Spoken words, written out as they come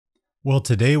Well,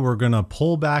 today we're going to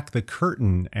pull back the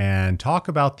curtain and talk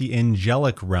about the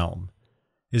angelic realm.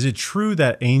 Is it true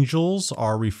that angels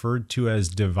are referred to as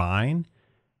divine?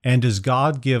 And does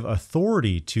God give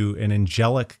authority to an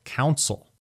angelic council?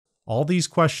 All these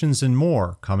questions and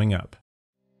more coming up.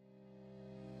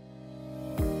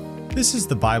 This is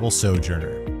the Bible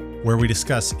Sojourner, where we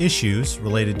discuss issues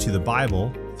related to the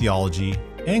Bible, theology,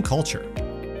 and culture.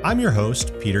 I'm your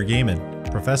host, Peter Gaiman,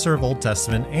 professor of Old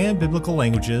Testament and Biblical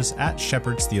Languages at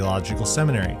Shepherd's Theological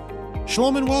Seminary.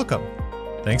 Shalom and welcome.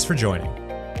 Thanks for joining.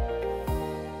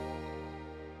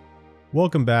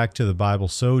 Welcome back to the Bible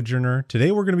Sojourner.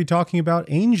 Today we're going to be talking about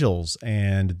angels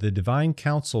and the divine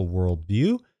council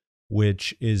worldview,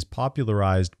 which is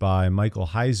popularized by Mike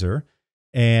Heiser.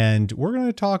 And we're going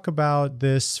to talk about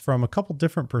this from a couple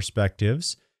different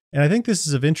perspectives. And I think this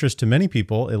is of interest to many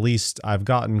people. At least I've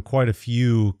gotten quite a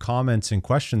few comments and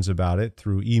questions about it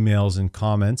through emails and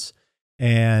comments.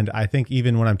 And I think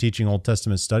even when I'm teaching Old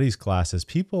Testament studies classes,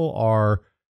 people are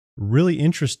really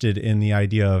interested in the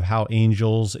idea of how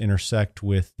angels intersect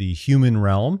with the human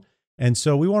realm. And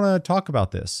so we want to talk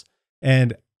about this.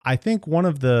 And I think one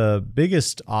of the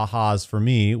biggest ahas for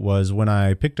me was when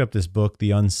I picked up this book,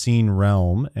 The Unseen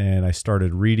Realm, and I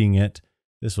started reading it.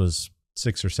 This was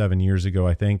 6 or 7 years ago,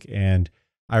 I think. And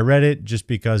I read it just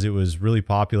because it was really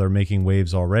popular, making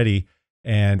waves already.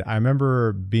 And I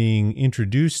remember being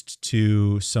introduced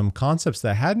to some concepts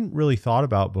that I hadn't really thought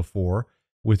about before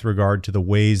with regard to the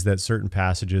ways that certain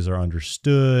passages are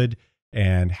understood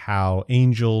and how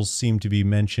angels seem to be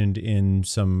mentioned in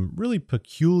some really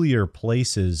peculiar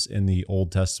places in the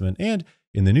Old Testament and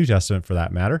in the New Testament for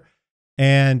that matter.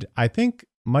 And I think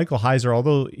Michael Heiser,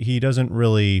 although he doesn't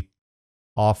really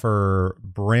offer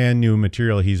brand new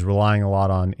material, he's relying a lot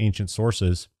on ancient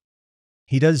sources.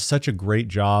 He does such a great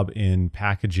job in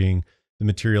packaging the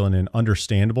material in an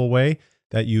understandable way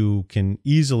that you can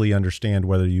easily understand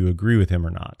whether you agree with him or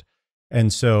not.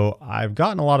 And so I've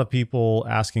gotten a lot of people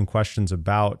asking questions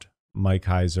about Mike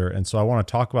Heiser. And so I want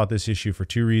to talk about this issue for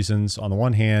two reasons. On the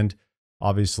one hand,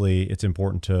 obviously it's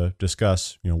important to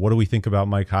discuss, what do we think about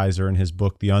Mike Heiser and his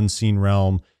book, The Unseen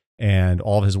Realm, and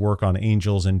all of his work on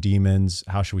angels and demons.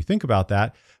 How should we think about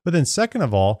that? But then second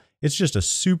of all, it's just a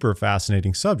super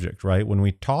fascinating subject, right? When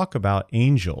we talk about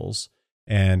angels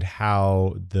and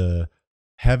how the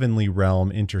heavenly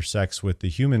realm intersects with the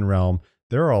human realm,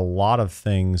 there are a lot of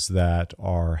things that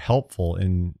are helpful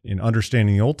in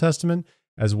understanding the Old Testament,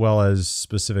 as well as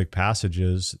specific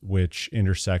passages which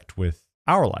intersect with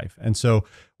our life. And so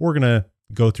we're going to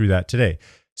go through that today.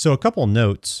 So a couple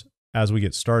notes as we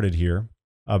get started here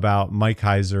about Mike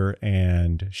Heiser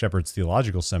and Shepherd's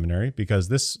Theological Seminary, because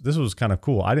this was kind of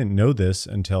cool. I didn't know this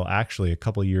until actually a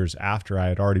couple of years after I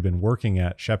had already been working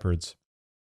at Shepherd's.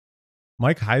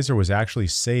 Mike Heiser was actually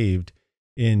saved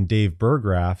in Dave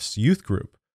Burgraff's youth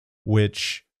group,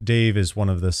 which Dave is one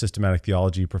of the systematic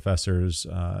theology professors,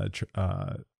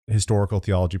 historical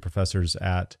theology professors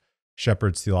at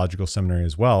Shepherd's Theological Seminary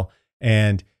as well.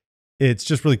 And it's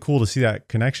just really cool to see that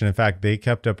connection. In fact, they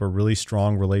kept up a really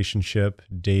strong relationship.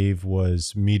 Dave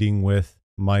was meeting with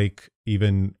Mike,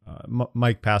 even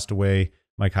Mike passed away.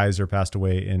 Mike Heiser passed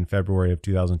away in February of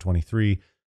 2023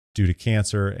 due to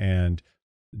cancer, and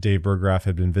Dave Burgraff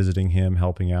had been visiting him,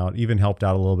 helping out, even helped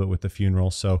out a little bit with the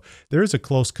funeral. So there is a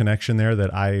close connection there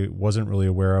that I wasn't really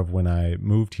aware of when I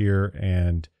moved here.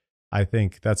 And I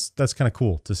think that's kind of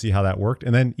cool to see how that worked.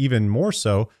 And then even more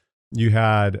so, you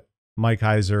had Mike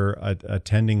Heiser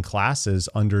attending classes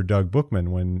under Doug Bookman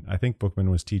when I think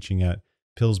Bookman was teaching at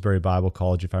Pillsbury Bible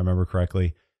College, if I remember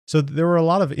correctly. So there were a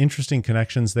lot of interesting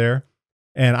connections there.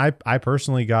 And I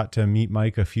personally got to meet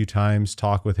Mike a few times,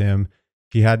 talk with him.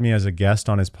 He had me as a guest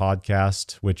on his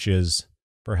podcast, which is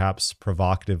perhaps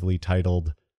provocatively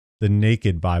titled The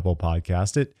Naked Bible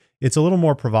Podcast. It's a little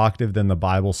more provocative than the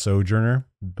Bible Sojourner,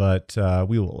 but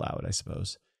we will allow it, I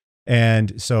suppose.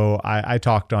 And so I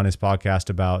talked on his podcast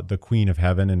about the Queen of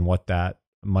Heaven and what that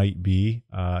might be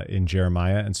in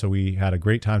Jeremiah. And so we had a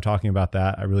great time talking about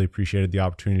that. I really appreciated the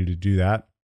opportunity to do that.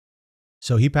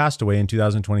 So he passed away in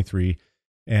 2023,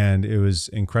 and it was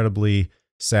incredibly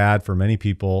sad for many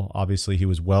people. Obviously, he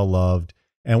was well loved.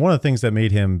 And one of the things that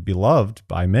made him beloved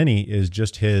by many is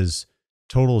just his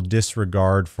total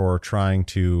disregard for trying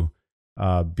to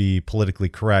be politically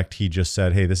correct. He just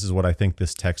said, hey, this is what I think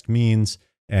this text means,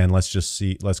 and let's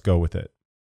go with it.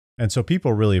 And so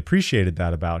people really appreciated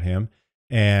that about him.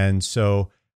 And so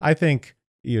I think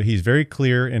he's very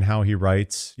clear in how he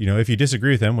writes. If you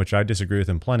disagree with him, which I disagree with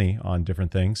him plenty on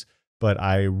different things, but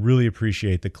I really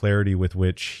appreciate the clarity with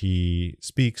which he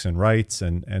speaks and writes.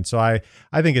 And so I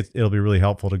think it'll be really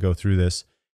helpful to go through this.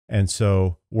 And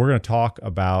so we're going to talk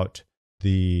about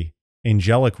the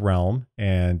angelic realm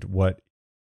and what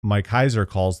Mike Heiser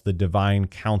calls the divine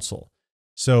council.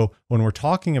 So when we're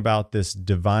talking about this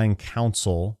divine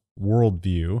council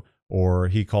worldview, or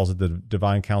he calls it the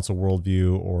divine council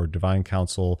worldview or divine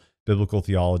council biblical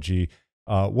theology,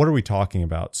 what are we talking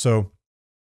about? So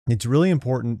it's really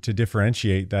important to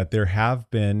differentiate that there have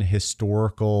been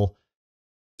historical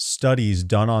studies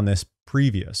done on this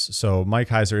previous. So Mike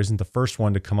Heiser isn't the first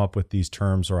one to come up with these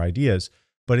terms or ideas,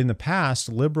 but in the past,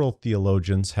 liberal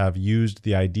theologians have used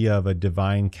the idea of a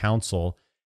divine council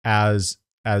as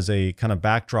a kind of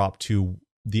backdrop to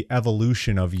the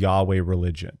evolution of Yahweh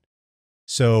religion.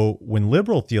 So when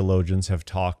liberal theologians have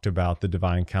talked about the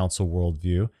divine council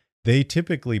worldview, they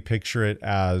typically picture it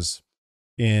as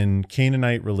in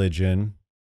Canaanite religion,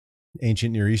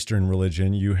 ancient Near Eastern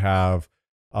religion, you have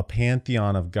a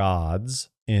pantheon of gods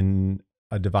in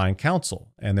a divine council,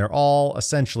 and they're all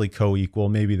essentially co-equal.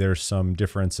 Maybe there's some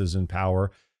differences in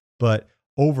power, but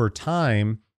over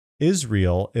time,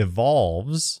 Israel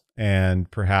evolves,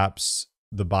 and perhaps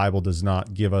the Bible does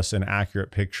not give us an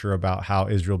accurate picture about how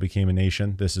Israel became a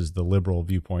nation. This is the liberal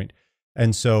viewpoint.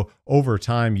 And so over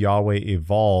time, Yahweh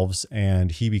evolves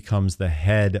and he becomes the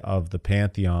head of the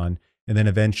pantheon. And then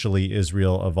eventually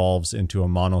Israel evolves into a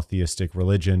monotheistic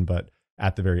religion. But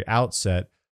at the very outset,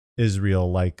 Israel,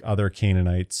 like other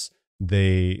Canaanites,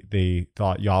 they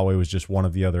thought Yahweh was just one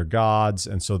of the other gods.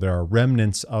 And so there are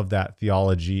remnants of that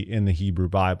theology in the Hebrew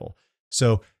Bible.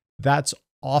 So that's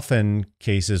often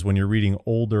cases when you're reading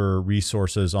older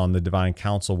resources on the divine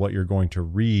council, what you're going to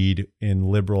read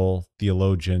in liberal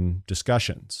theologian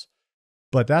discussions.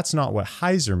 But that's not what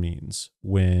Heiser means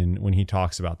when he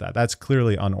talks about that. That's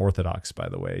clearly unorthodox, by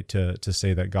the way, to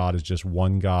say that God is just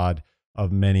one God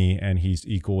of many and he's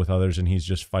equal with others and he's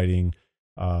just fighting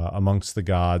amongst the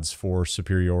gods for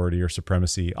superiority or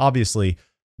supremacy. Obviously,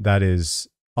 that is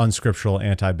unscriptural,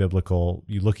 anti-biblical.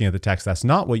 You looking at the text, that's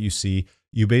not what you see.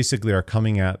 You basically are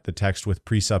coming at the text with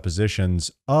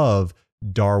presuppositions of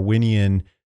Darwinian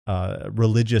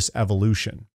religious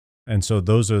evolution. And so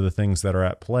those are the things that are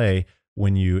at play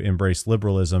when you embrace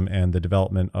liberalism and the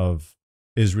development of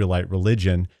Israelite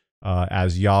religion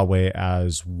as Yahweh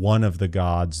as one of the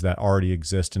gods that already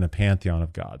exist in a pantheon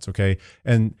of gods, okay?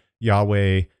 And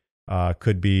Yahweh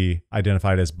could be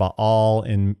identified as Baal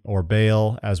or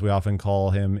Baal, as we often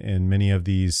call him in many of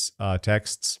these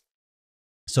texts.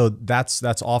 So that's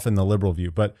often the liberal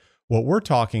view. But what we're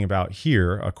talking about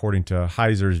here, according to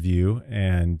Heiser's view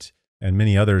and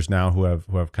many others now who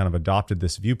have kind of adopted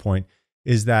this viewpoint,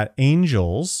 is that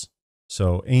angels,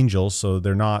 so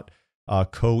they're not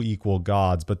co-equal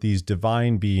gods, but these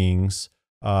divine beings,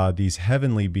 these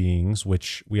heavenly beings,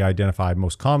 which we identify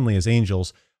most commonly as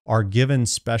angels, are given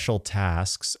special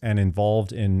tasks and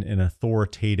involved in an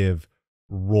authoritative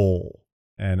role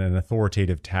and an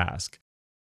authoritative task.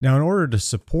 Now, in order to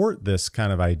support this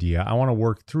kind of idea, I want to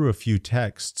work through a few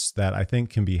texts that I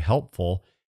think can be helpful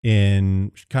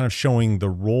in kind of showing the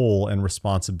role and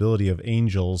responsibility of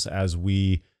angels as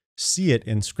we see it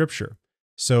in Scripture.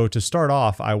 So to start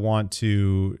off, I want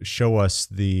to show us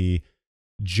the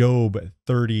Job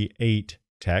 38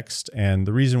 text. And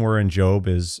the reason we're in Job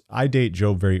is I date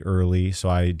Job very early, so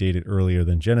I date it earlier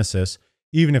than Genesis.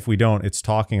 Even if we don't, it's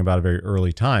talking about a very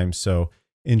early time. So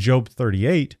in Job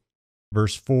 38,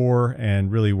 verse 4,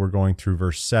 and really we're going through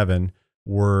verse 7,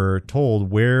 we're told,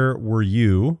 where were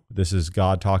you? This is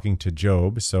God talking to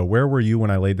Job. So where were you when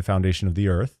I laid the foundation of the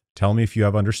earth? Tell me if you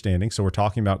have understanding. So we're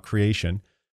talking about creation.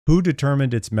 Who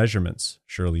determined its measurements?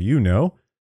 Surely you know.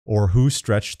 Or who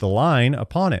stretched the line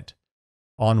upon it?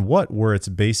 On what were its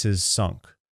bases sunk?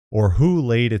 Or who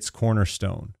laid its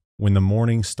cornerstone when the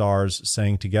morning stars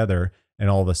sang together and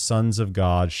all the sons of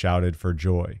God shouted for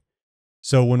joy?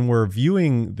 So when we're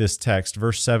viewing this text,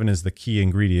 verse 7 is the key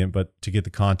ingredient, but to get the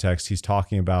context, he's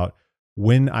talking about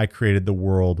when I created the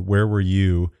world, where were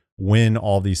you when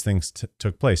all these things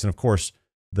took place? And of course,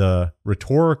 the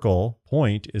rhetorical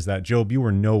point is that, Job, you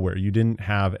were nowhere. You didn't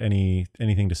have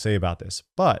anything to say about this.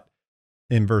 But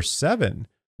in verse 7,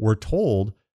 we're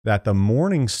told that the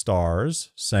morning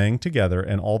stars sang together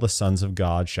and all the sons of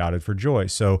God shouted for joy.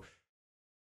 So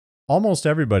almost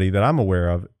everybody that I'm aware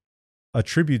of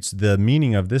attributes the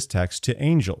meaning of this text to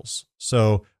angels.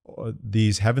 So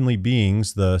these heavenly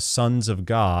beings, the sons of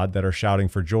God that are shouting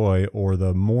for joy, or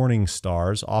the morning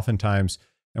stars, oftentimes,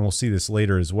 and we'll see this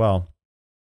later as well,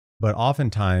 but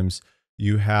oftentimes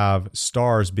you have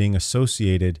stars being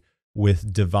associated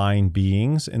with divine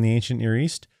beings in the ancient Near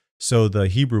East. So the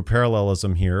Hebrew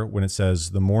parallelism here, when it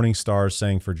says the morning stars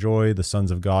sang for joy, the sons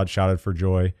of God shouted for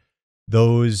joy,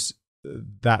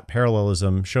 that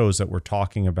parallelism shows that we're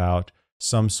talking about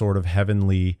some sort of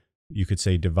heavenly you could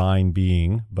say divine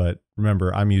being, but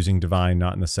remember, I'm using divine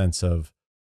not in the sense of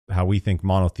how we think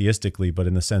monotheistically, but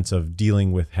in the sense of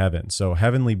dealing with heaven. So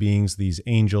heavenly beings, these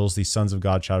angels, these sons of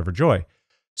God shouted for joy.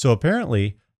 So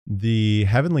apparently the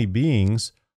heavenly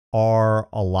beings are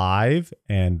alive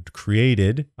and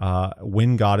created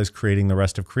when God is creating the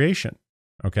rest of creation.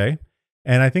 Okay.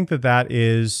 And I think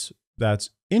that's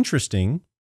interesting,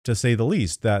 to say the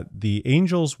least, that the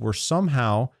angels were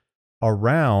somehow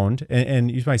around, and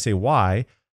you might say, why?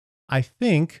 I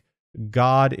think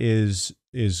God is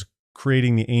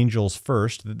creating the angels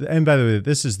first. And by the way,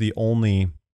 this is the only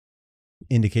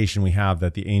indication we have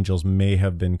that the angels may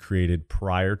have been created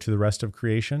prior to the rest of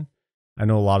creation. I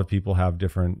know a lot of people have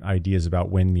different ideas about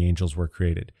when the angels were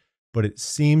created, but it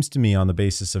seems to me, on the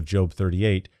basis of Job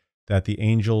 38, that the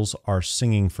angels are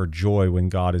singing for joy when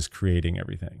God is creating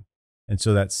everything. And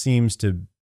so that seems to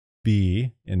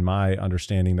be, in my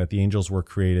understanding, that the angels were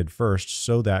created first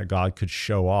so that God could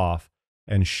show off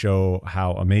and show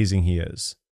how amazing he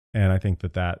is. And I think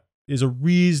that is a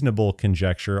reasonable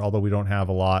conjecture, although we don't have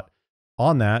a lot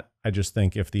on that. I just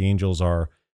think if the angels are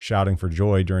shouting for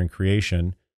joy during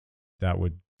creation, that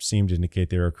would seem to indicate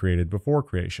they were created before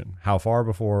creation. How far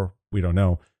before, we don't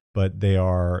know, but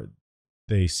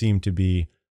they seem to be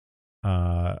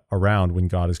around when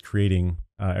God is creating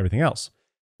everything else.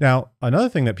 Now, another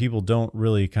thing that people don't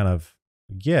really kind of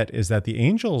get is that the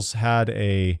angels had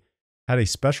a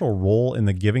special role in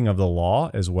the giving of the law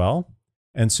as well.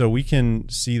 And so we can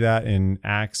see that in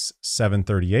Acts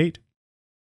 7:38.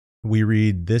 We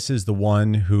read, "This is the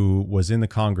one who was in the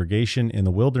congregation in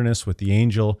the wilderness with the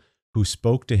angel who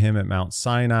spoke to him at Mount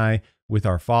Sinai with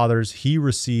our fathers. He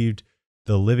received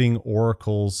the living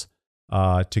oracles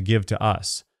to give to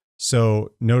us."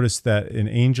 So notice that an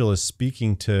angel is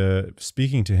speaking to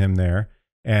him there.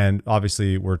 And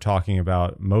obviously we're talking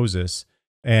about Moses.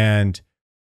 And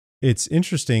it's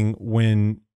interesting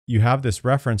when you have this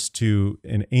reference to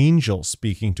an angel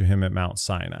speaking to him at Mount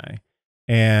Sinai.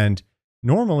 And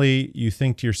normally you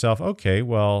think to yourself, okay,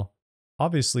 well,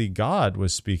 obviously God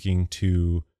was speaking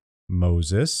to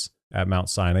Moses at Mount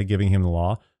Sinai, giving him the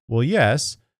law. Well,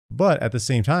 yes, but at the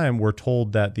same time, we're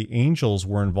told that the angels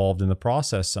were involved in the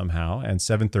process somehow, and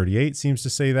 7:38 seems to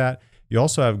say that. You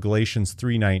also have Galatians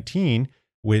 3:19,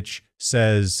 which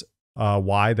says,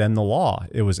 why then the law?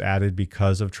 It was added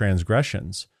because of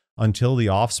transgressions, until the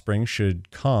offspring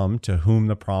should come to whom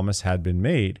the promise had been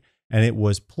made. And it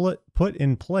was put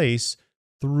in place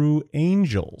through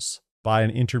angels by an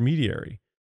intermediary.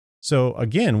 So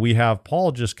again, we have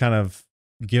Paul just kind of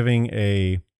giving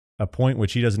a point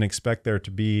which he doesn't expect there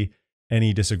to be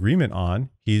any disagreement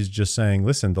on. He's just saying,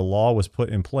 listen, the law was put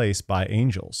in place by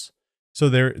angels.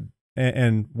 So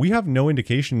and we have no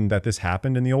indication that this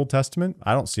happened in the Old Testament.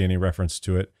 I don't see any reference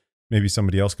to it. Maybe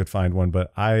somebody else could find one,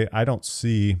 but I don't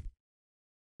see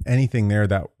anything there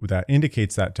that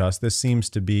indicates that to us. This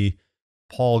seems to be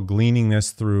Paul gleaning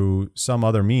this through some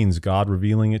other means, God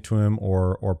revealing it to him,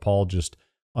 or Paul just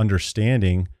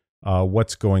understanding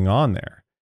what's going on there.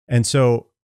 And so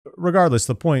regardless,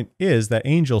 the point is that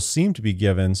angels seem to be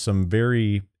given some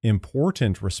very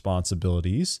important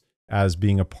responsibilities as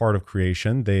being a part of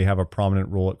creation. They have a prominent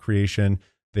role at creation.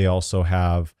 They also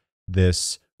have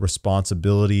this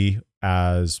responsibility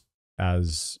as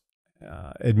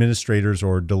administrators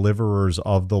or deliverers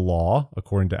of the law,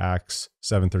 according to Acts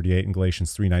 7:38 and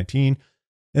Galatians 3:19.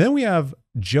 And then we have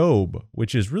Job,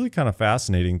 which is really kind of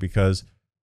fascinating because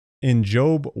in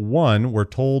Job 1, we're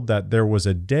told that there was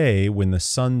a day when the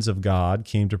sons of God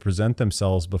came to present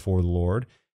themselves before the Lord,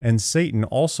 and Satan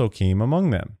also came among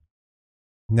them.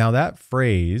 Now that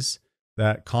phrase,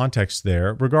 that context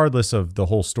there, regardless of the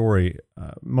whole story,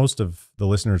 most of the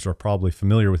listeners are probably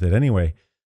familiar with it anyway.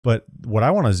 But what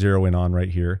I want to zero in on right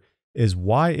here is,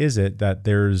 why is it that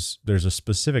there's a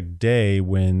specific day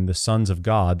when the sons of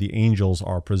God, the angels,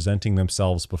 are presenting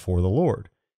themselves before the Lord?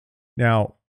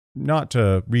 Now, not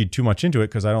to read too much into it,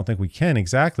 because I don't think we can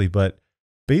exactly, but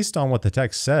based on what the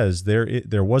text says,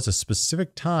 there was a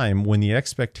specific time when the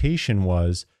expectation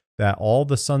was that all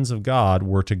the sons of God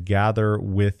were to gather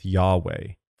with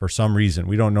Yahweh for some reason.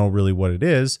 We don't know really what it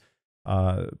is.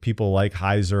 People like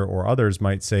Heiser or others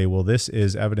might say, well, this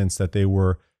is evidence that they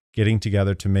were getting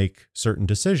together to make certain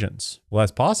decisions. Well,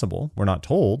 that's possible. We're not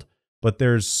told, but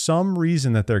there's some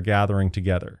reason that they're gathering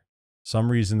together.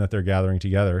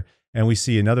 And we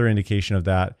see another indication of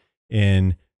that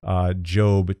in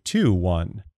Job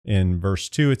 2:1. In verse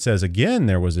 2, it says, "Again,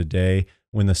 there was a day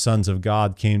when the sons of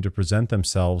God came to present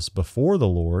themselves before the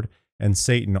Lord, and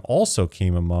Satan also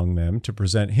came among them to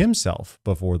present himself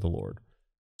before the Lord."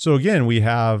 So again, we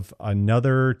have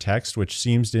another text which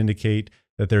seems to indicate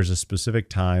that there's a specific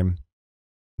time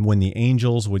when the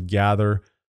angels would gather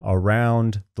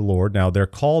around the Lord. Now, they're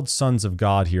called sons of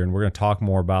God here, and we're going to talk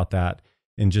more about that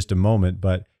in just a moment,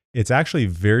 but it's actually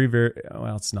very, very,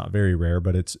 well, it's not very rare,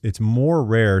 but it's more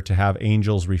rare to have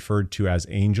angels referred to as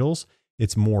angels.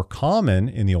 It's more common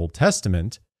in the Old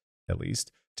Testament, at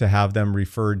least, to have them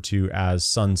referred to as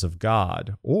sons of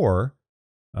God, or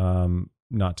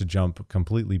not to jump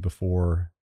completely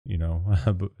before,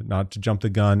 not to jump the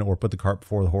gun or put the cart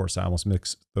before the horse. I almost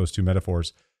mixed those two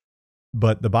metaphors.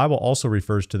 But the Bible also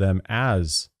refers to them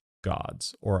as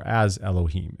gods or as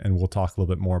Elohim, and we'll talk a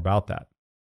little bit more about that.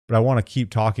 But I want to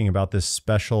keep talking about this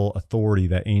special authority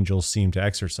that angels seem to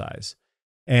exercise.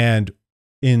 And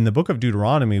in the book of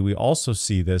Deuteronomy, we also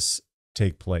see this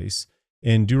take place.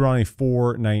 In Deuteronomy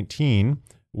 4:19,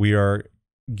 we are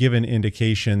given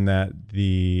indication that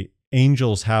the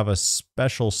angels have a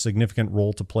special significant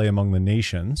role to play among the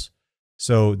nations.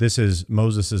 So this is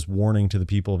Moses' warning to the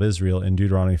people of Israel in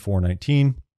Deuteronomy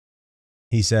 4:19.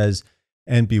 He says,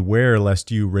 "And beware lest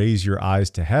you raise your eyes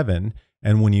to heaven,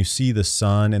 and when you see the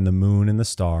sun and the moon and the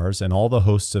stars and all the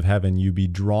hosts of heaven, you be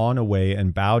drawn away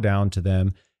and bow down to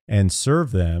them and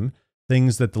serve them,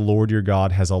 things that the Lord your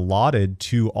God has allotted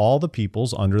to all the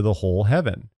peoples under the whole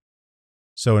heaven."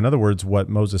 So in other words, what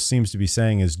Moses seems to be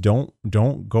saying is don't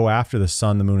go after the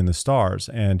sun, the moon, and the stars.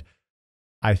 And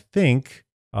I think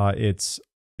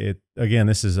again,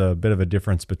 this is a bit of a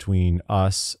difference between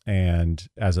us and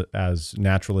as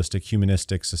naturalistic,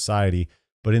 humanistic society.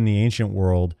 But in the ancient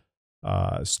world,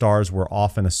 stars were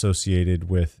often associated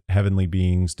with heavenly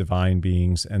beings, divine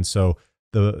beings, and so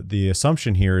the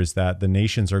assumption here is that the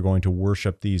nations are going to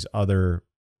worship these other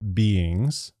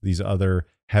beings, these other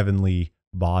heavenly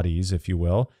bodies, if you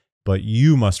will, but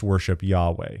you must worship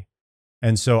Yahweh.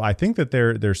 And so I think that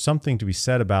there's something to be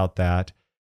said about that.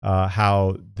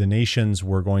 How the nations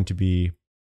were going to be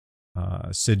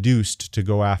seduced to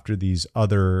go after these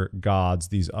other gods,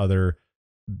 these other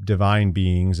divine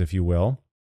beings, if you will.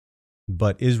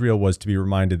 But Israel was to be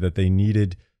reminded that they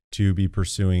needed to be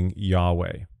pursuing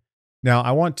Yahweh. Now,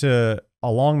 I want to,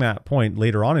 along that point,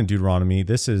 later on in Deuteronomy,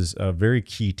 this is a very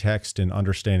key text in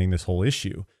understanding this whole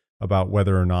issue about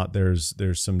whether or not there's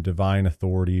some divine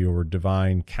authority or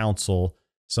divine counsel,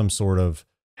 some sort of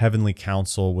heavenly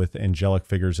council with angelic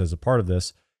figures as a part of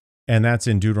this, and that's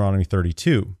in Deuteronomy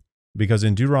 32. Because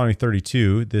in Deuteronomy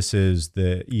 32, this is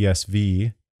the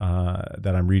ESV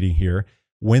that I'm reading here,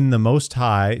 when the Most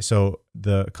High, so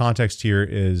the context here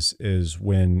is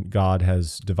when God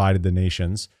has divided the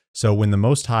nations. So when the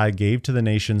Most High gave to the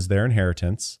nations their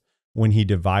inheritance, when he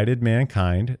divided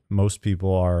mankind, most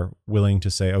people are willing to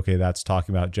say, okay, that's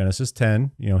talking about Genesis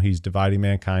 10, he's dividing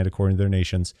mankind according to their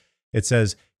nations. It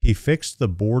says, he fixed the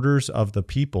borders of the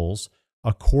peoples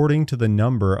according to the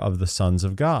number of the sons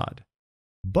of God.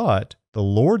 But the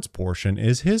Lord's portion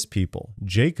is his people,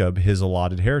 Jacob, his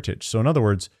allotted heritage. So in other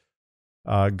words,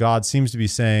 God seems to be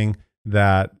saying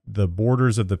that the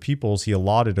borders of the peoples he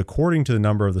allotted according to the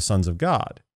number of the sons of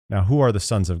God. Now, who are the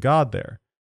sons of God there?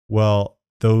 Well,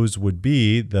 those would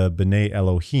be the B'nai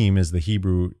Elohim is the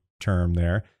Hebrew term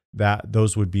there. That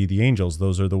those would be the angels.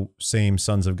 Those are the same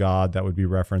sons of God that would be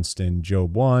referenced in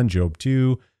Job 1, Job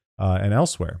 2, and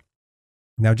elsewhere.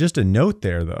 Now, just a note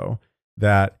there, though,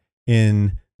 that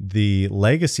in the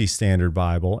Legacy Standard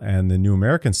Bible and the New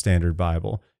American Standard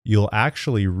Bible, you'll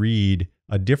actually read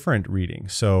a different reading.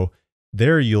 So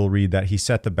there you'll read that he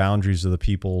set the boundaries of the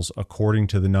peoples according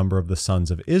to the number of the sons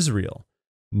of Israel,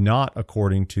 not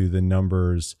according to the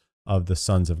numbers of the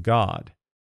sons of God.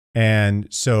 And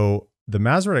so the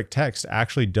Masoretic text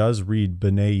actually does read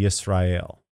B'nai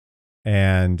Yisrael,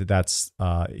 and that's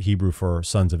Hebrew for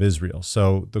sons of Israel.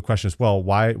 So the question is, well,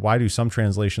 why do some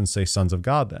translations say sons of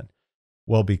God then?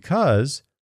 Well, because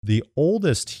the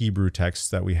oldest Hebrew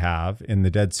text that we have in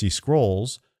the Dead Sea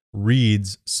Scrolls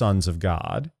reads sons of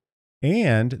God,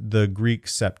 and the Greek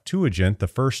Septuagint, the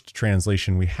first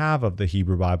translation we have of the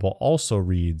Hebrew Bible, also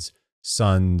reads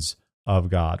sons of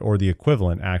God, or the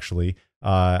equivalent, actually.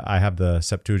 I have the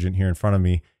Septuagint here in front of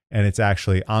me, and it's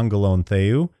actually angelon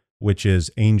theou, which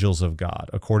is angels of God,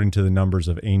 according to the numbers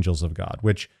of angels of God,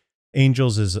 which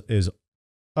angels is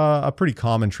a pretty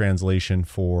common translation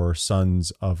for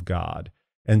sons of God.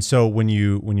 And so when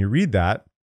you read that,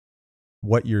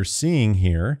 what you're seeing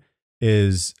here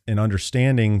is an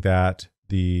understanding that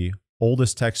the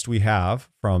oldest text we have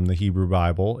from the Hebrew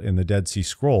Bible in the Dead Sea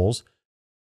Scrolls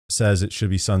says it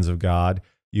should be sons of God.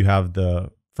 You have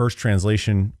the first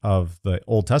translation of the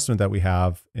Old Testament that we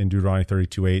have in Deuteronomy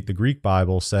 32:8. The Greek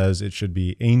Bible says it should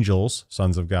be angels,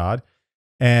 sons of God.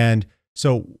 And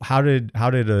so how did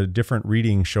a different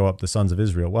reading show up the sons of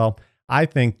Israel? Well, I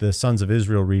think the Sons of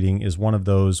Israel reading is one of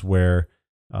those where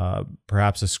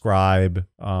perhaps a scribe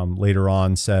later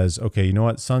on says, okay, you know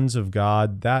what, sons of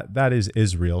God, that is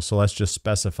Israel. So let's just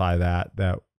specify that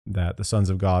the sons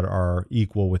of God are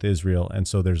equal with Israel. And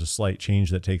so there's a slight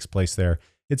change that takes place there.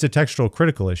 It's a textual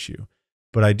critical issue,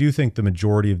 but I do think the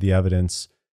majority of the evidence,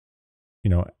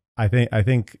 I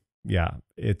think, yeah,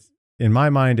 it's, in my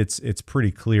mind, it's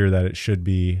pretty clear that it should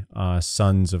be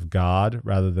sons of God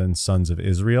rather than sons of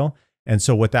Israel. And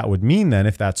so what that would mean then,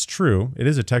 if that's true, it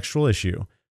is a textual issue.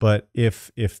 But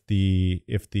if the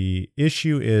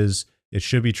issue is it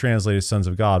should be translated sons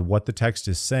of God, what the text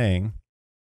is saying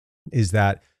is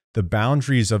that the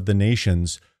boundaries of the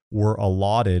nations were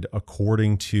allotted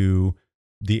according to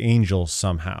the angels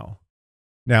somehow.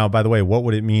 Now, by the way, what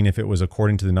would it mean if it was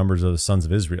according to the numbers of the sons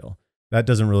of Israel? That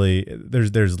doesn't really,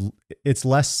 it's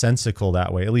less sensical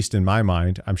that way, at least in my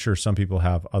mind. I'm sure some people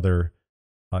have other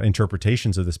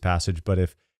interpretations of this passage, but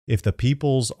if the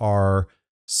peoples are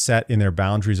set in their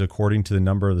boundaries according to the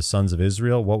number of the sons of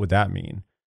Israel, what would that mean?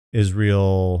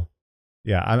 Israel,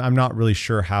 yeah, I'm not really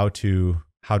sure how to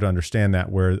understand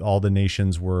that, where all the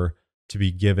nations were to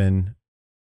be given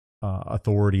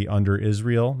authority under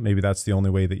Israel. Maybe that's the only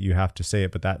way that you have to say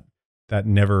it, but that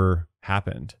never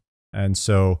happened. And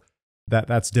so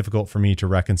that's difficult for me to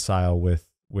reconcile with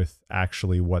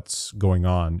actually what's going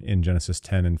on in Genesis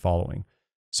 10 and following.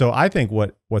 So I think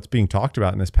what's being talked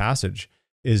about in this passage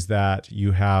is that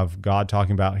you have God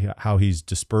talking about how he's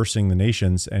dispersing the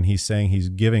nations, and he's saying he's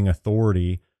giving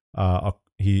authority.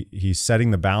 He's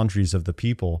setting the boundaries of the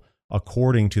people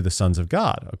according to the sons of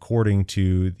God, according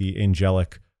to the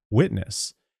angelic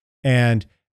witness. And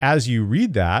as you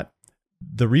read that,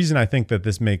 the reason I think that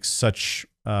this makes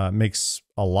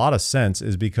a lot of sense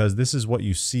is because this is what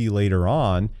you see later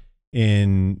on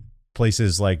in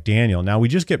places like Daniel. Now, we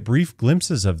just get brief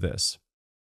glimpses of this,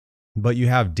 but you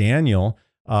have Daniel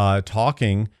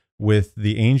talking with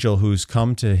the angel who's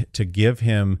come to give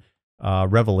him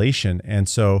revelation. And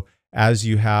so as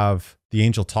you have the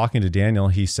angel talking to Daniel,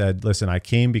 he said, listen, I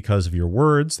came because of your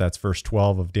words. That's verse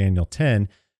 12 of Daniel 10.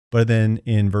 But then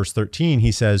in verse 13,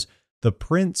 he says, the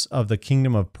prince of the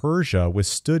kingdom of Persia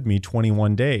withstood me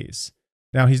 21 days.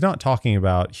 Now, he's not talking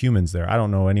about humans there. I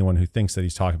don't know anyone who thinks that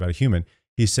he's talking about a human.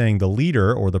 He's saying the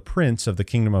leader or the prince of the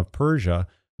kingdom of Persia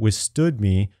withstood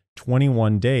me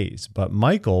 21 days. But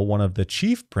Michael, one of the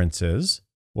chief princes,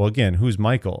 well, again, who's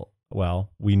Michael?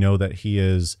 Well, we know that he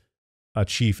is a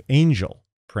chief angel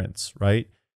prince, right?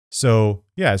 So,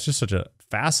 yeah, it's just such a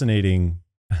fascinating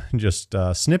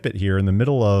snippet here in the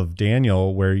middle of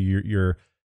Daniel where you're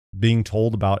being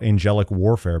told about angelic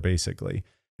warfare, basically.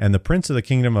 And the prince of the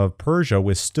kingdom of Persia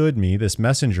withstood me, this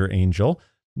messenger angel.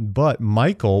 But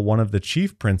Michael, one of the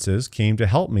chief princes, came to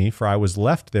help me, for I was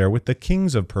left there with the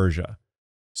kings of Persia.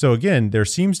 So again, there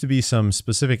seems to be some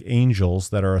specific angels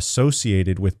that are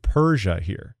associated with Persia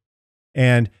here.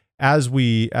 And as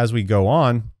we go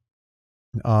on,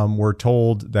 we're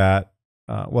told that,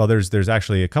 there's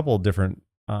actually a couple of different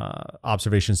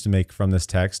observations to make from this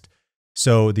text.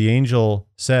 So the angel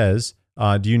says,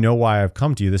 do you know why I've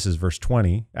come to you? This is verse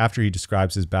 20. After he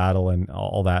describes his battle and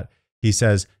all that, he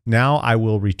says, now I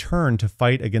will return to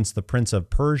fight against the prince of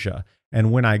Persia.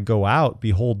 And when I go out,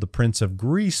 behold, the prince of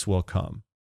Greece will come.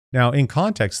 Now, in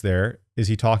context there, is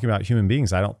he talking about human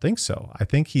beings? I don't think so. I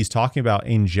think he's talking about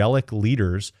angelic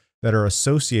leaders that are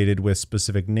associated with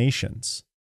specific nations.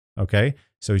 Okay?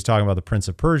 So he's talking about the prince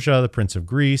of Persia, the prince of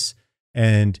Greece,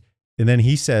 and then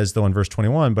he says, though, in verse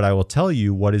 21, but I will tell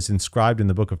you what is inscribed in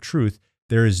the book of truth.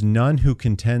 There is none who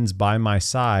contends by my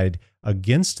side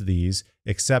against these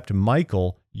except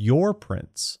Michael, your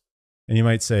prince. And you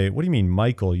might say, what do you mean,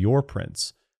 Michael, your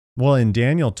prince? Well, in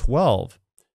Daniel 12,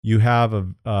 you have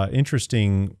an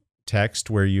interesting text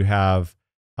where you have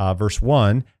verse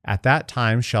 1, at that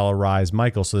time shall arise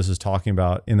Michael. So this is talking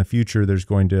about in the future, there's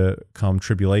going to come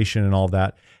tribulation and all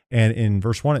that. And in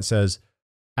verse 1, it says,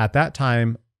 at that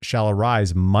time shall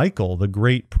arise Michael, the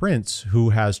great prince,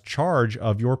 who has charge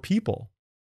of your people.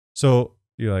 So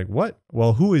you're like, what?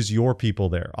 Well, who is your people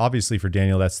there? Obviously for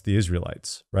Daniel, that's the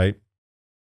Israelites, right?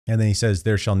 And then he says,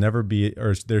 there shall be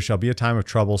a time of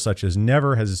trouble such as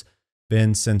never has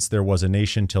been since there was a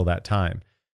nation till that time.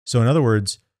 So in other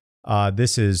words,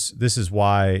 this is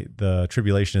why the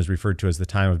tribulation is referred to as the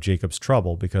time of Jacob's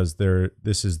trouble, because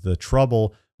this is the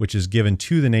trouble which is given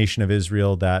to the nation of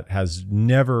Israel that has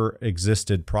never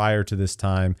existed prior to this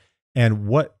time. And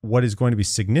what is going to be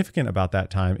significant about that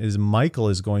time is Michael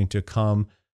is going to come.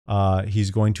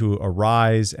 He's going to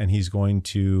arise, and he's going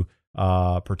to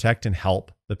protect and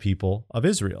help the people of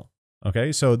Israel.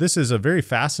 Okay, so this is a very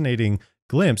fascinating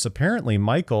glimpse. Apparently,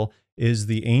 Michael is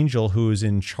the angel who is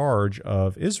in charge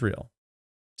of Israel.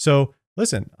 So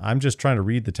listen, I'm just trying to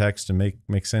read the text and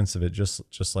make sense of it,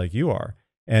 just like you are.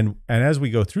 And as we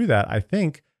go through that, I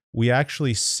think we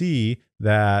actually see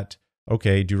that,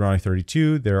 okay, Deuteronomy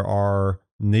 32, there are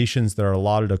nations that are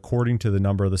allotted according to the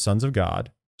number of the sons of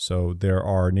God. So there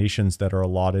are nations that are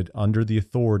allotted under the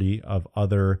authority of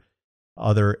other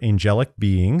angelic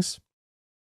beings.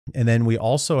 And then we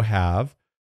also have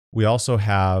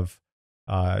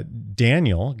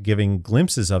Daniel giving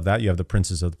glimpses of that. You have the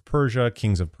princes of Persia,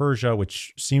 kings of Persia,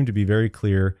 which seem to be very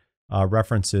clear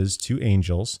references to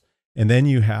angels. And then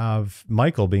you have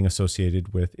Michael being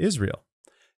associated with Israel.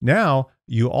 Now,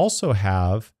 you also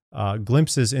have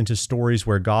glimpses into stories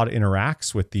where God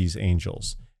interacts with these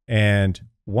angels. And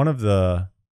one of the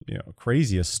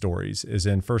craziest stories is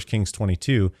in 1 Kings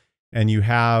 22. And you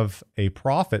have a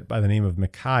prophet by the name of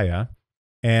Micaiah.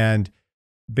 And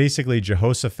basically,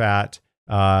 Jehoshaphat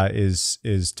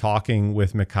is talking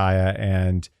with Micaiah.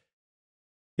 And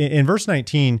in verse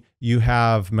 19, you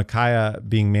have Micaiah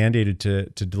being mandated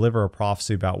to deliver a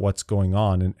prophecy about what's going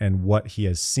on and what he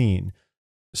has seen.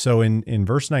 So in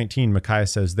verse 19, Micaiah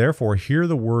says, "Therefore, hear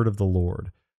the word of the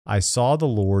Lord. I saw the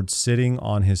Lord sitting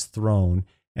on his throne,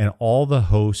 and all the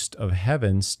host of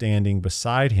heaven standing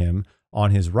beside him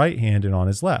on his right hand and on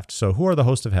his left." So who are the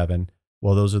host of heaven?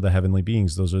 Well, those are the heavenly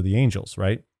beings. Those are the angels,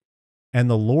 right? "And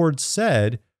the Lord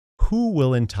said, who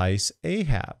will entice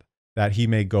Ahab, that he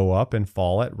may go up and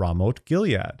fall at Ramoth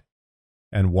Gilead?"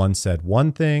 And one said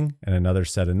one thing, and another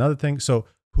said another thing. So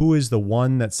who is the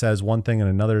one that says one thing and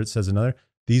another that says another?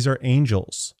 These are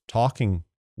angels talking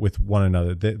with one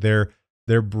another. They're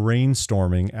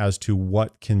brainstorming as to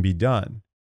what can be done.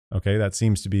 Okay, that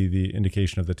seems to be the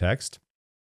indication of the text.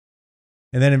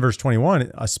 And then in verse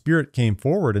 21, a spirit came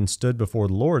forward and stood before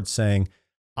the Lord, saying,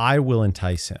 "I will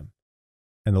entice him."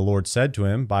 And the Lord said to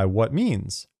him, "By what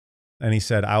means?" And he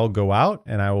said, "I will go out,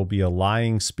 and I will be a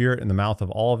lying spirit in the mouth of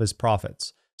all of his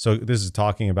prophets." So this is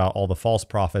talking about all the false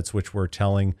prophets, which were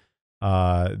telling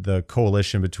the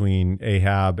coalition between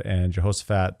Ahab and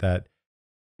Jehoshaphat that,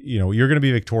 you're going to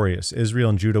be victorious. Israel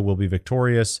and Judah will be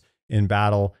victorious in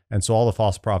battle. And so all the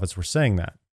false prophets were saying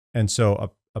that. And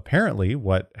so apparently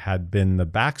what had been the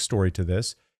backstory to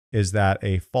this is that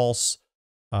a false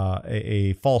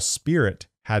spirit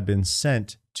had been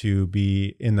sent to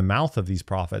be in the mouth of these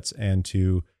prophets and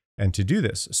to do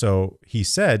this. So he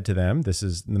said to them, this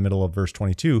is in the middle of verse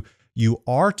 22, "You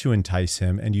are to entice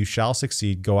him, and you shall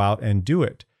succeed. Go out and do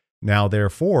it. Now,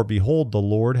 therefore, behold, the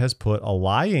Lord has put a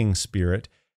lying spirit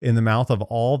in the mouth of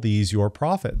all these your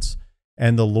prophets,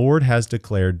 and the Lord has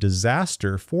declared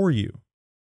disaster for you."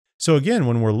 So again,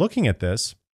 when we're looking at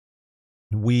this,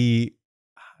 I'm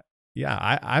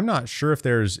not sure if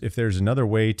there's another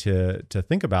way to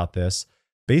think about this.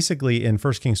 Basically, in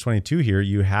 1 Kings 22 here,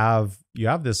 you have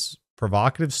this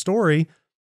provocative story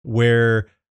where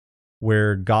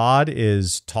God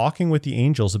is talking with the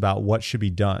angels about what should be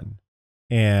done,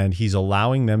 and he's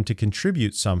allowing them to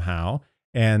contribute somehow.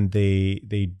 And they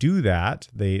do that.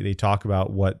 They talk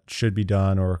about what should be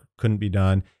done or couldn't be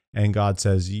done. And God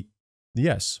says,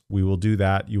 "Yes, we will do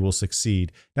that. You will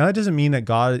succeed." Now, that doesn't mean that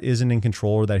God isn't in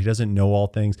control or that he doesn't know all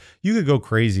things. You could go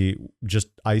crazy just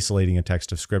isolating a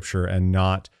text of scripture and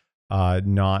not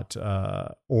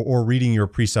reading your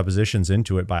presuppositions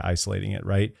into it by isolating it,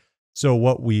 right? So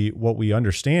what we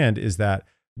understand is that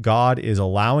God is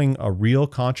allowing a real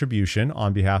contribution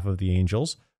on behalf of the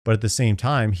angels, but at the same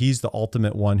time, he's the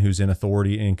ultimate one who's in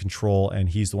authority and in control, and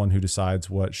he's the one who decides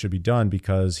what should be done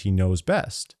because he knows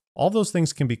best. All those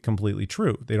things can be completely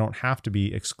true. They don't have to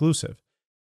be exclusive.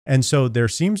 And so there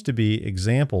seems to be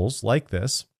examples like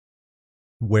this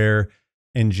where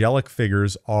angelic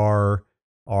figures are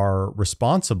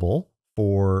responsible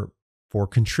for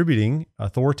contributing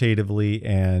authoritatively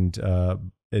and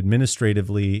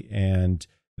administratively, and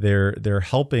they're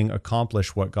helping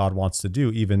accomplish what God wants to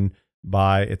do, even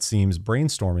by, it seems,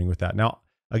 brainstorming with that. Now,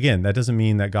 again, that doesn't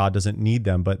mean that God doesn't need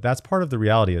them, but that's part of the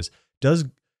reality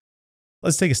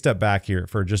let's take a step back here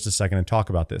for just a second and talk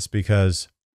about this, because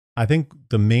I think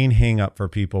the main hang up for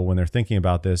people when they're thinking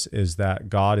about this is that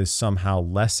God is somehow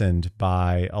lessened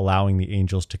by allowing the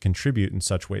angels to contribute in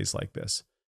such ways like this.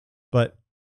 But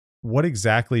what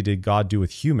exactly did God do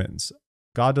with humans?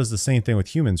 God does the same thing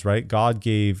with humans, right? God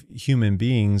gave human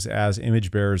beings as image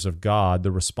bearers of God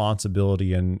the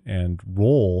responsibility and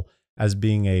role as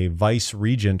being a vice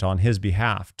regent on his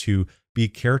behalf, to be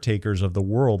caretakers of the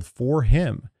world for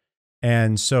him.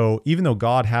 And so even though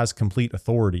God has complete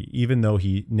authority, even though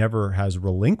he never has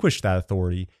relinquished that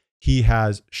authority, he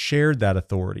has shared that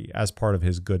authority as part of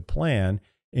his good plan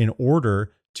in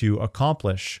order to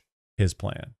accomplish his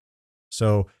plan.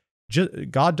 So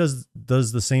God does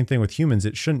the same thing with humans.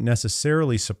 It shouldn't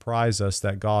necessarily surprise us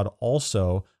that God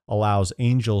also allows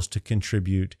angels to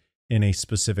contribute in a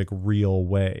specific real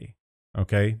way.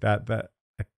 Okay, that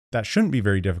shouldn't be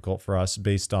very difficult for us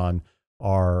based on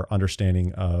our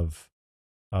understanding of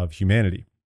humanity.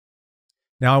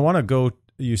 Now I want to go.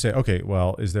 You say, okay,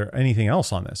 well, is there anything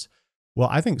else on this? Well,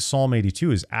 I think Psalm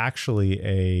 82 is actually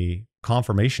a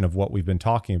confirmation of what we've been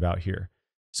talking about here.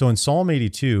 So in Psalm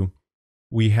 82,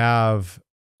 we have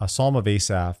a Psalm of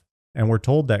Asaph, and we're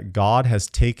told that God has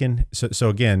taken. So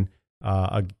again,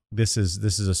 this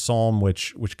is a psalm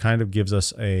which kind of gives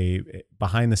us a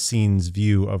behind the scenes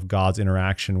view of God's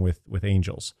interaction with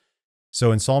angels.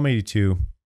 So in Psalm 82,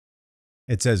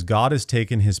 it says God has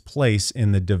taken his place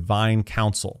in the divine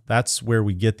council. That's where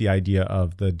we get the idea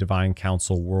of the divine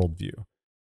council worldview.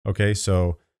 Okay,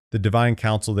 so the divine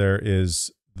council there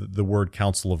is the word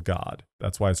counsel of God.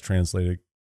 That's why it's translated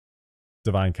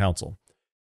divine counsel.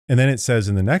 And then it says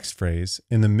in the next phrase,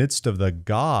 in the midst of the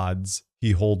gods,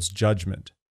 he holds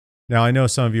judgment. Now, I know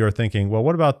some of you are thinking, well,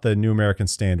 what about the New American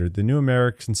Standard? The New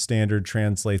American Standard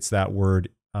translates that word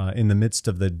in the midst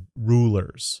of the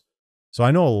rulers. So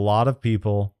I know a lot of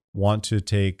people want to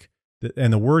take,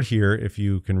 and the word here, if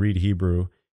you can read Hebrew,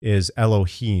 is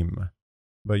Elohim,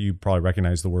 but you probably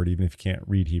recognize the word even if you can't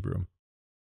read Hebrew.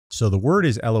 So the word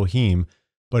is Elohim,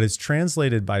 but it's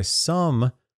translated by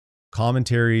some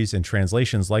commentaries and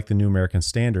translations like the New American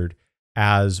Standard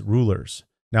as rulers.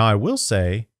 Now, I will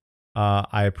say,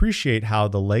 I appreciate how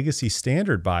the Legacy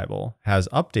Standard Bible has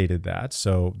updated that.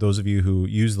 So those of you who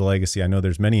use the Legacy, I know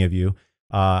there's many of you,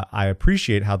 I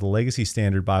appreciate how the Legacy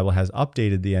Standard Bible has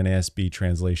updated the NASB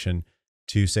translation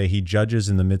to say he judges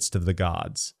in the midst of the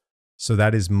gods. So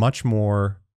that is much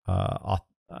more,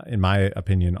 in my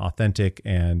opinion, authentic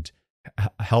and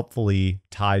helpfully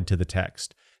tied to the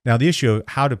text. Now, the issue of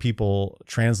how do people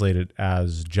translate it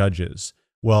as judges?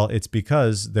 Well, it's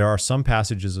because there are some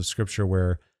passages of Scripture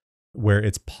where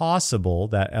it's possible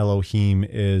that Elohim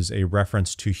is a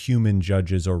reference to human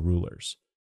judges or rulers.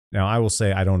 Now, I will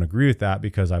say I don't agree with that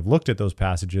because I've looked at those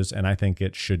passages and I think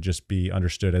it should just be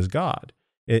understood as God.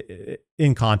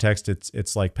 In context,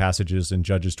 it's like passages in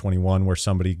Judges 21 where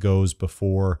somebody goes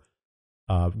before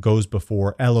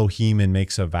Elohim and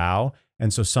makes a vow.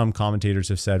 And so some commentators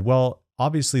have said, well,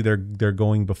 obviously they're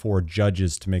going before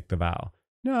judges to make the vow.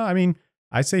 No, I mean,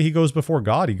 I say he goes before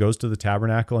God. He goes to the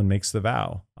tabernacle and makes the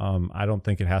vow. I don't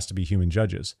think it has to be human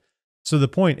judges. So the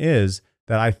point is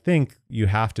that I think you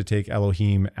have to take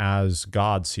Elohim as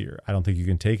gods here. I don't think you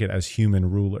can take it as human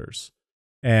rulers.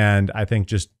 And I think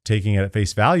just taking it at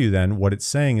face value then, what it's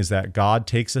saying is that God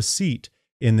takes a seat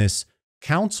in this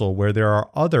council where there are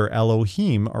other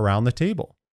Elohim around the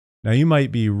table. Now, you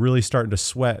might be really starting to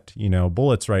sweat,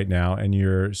 bullets right now, and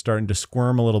you're starting to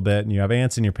squirm a little bit and you have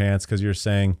ants in your pants because you're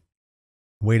saying,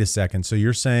 wait a second. So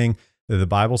you're saying that the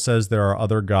Bible says there are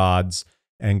other gods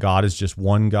and God is just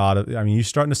one God. I mean, you're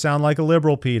starting to sound like a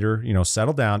liberal, Peter.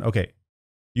 Settle down. Okay,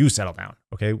 you settle down.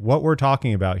 Okay, what we're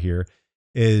talking about here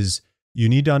is you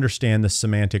need to understand the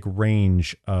semantic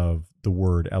range of the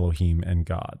word Elohim and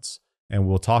gods. And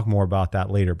we'll talk more about that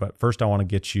later. But first, I want to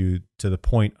get you to the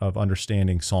point of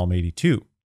understanding Psalm 82.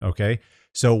 Okay,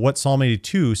 so what Psalm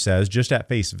 82 says, just at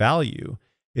face value,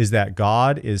 is that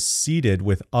God is seated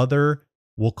with other,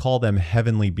 we'll call them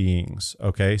heavenly beings.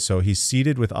 Okay, so he's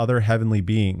seated with other heavenly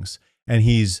beings and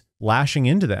he's lashing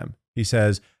into them. He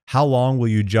says, how long will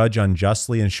you judge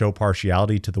unjustly and show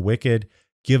partiality to the wicked?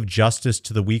 Give justice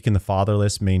to the weak and the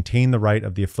fatherless, maintain the right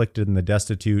of the afflicted and the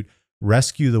destitute,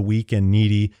 rescue the weak and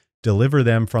needy, deliver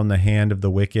them from the hand of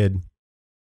the wicked.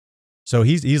 So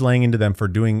he's laying into them for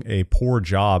doing a poor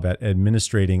job at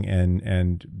administrating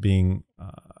and being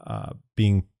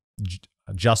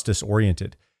justice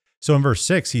oriented. So in verse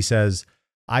 6, he says,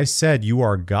 I said, you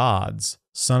are gods,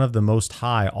 son of the Most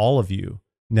High, all of you.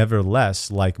 Nevertheless,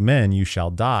 like men, you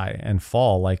shall die and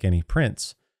fall like any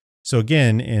prince. So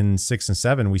again, in 6 and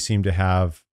 7, we seem to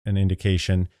have an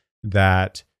indication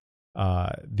that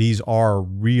these are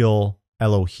real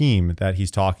Elohim that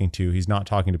he's talking to. He's not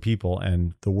talking to people.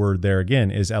 And the word there again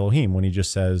is Elohim when he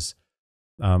just says,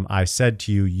 I said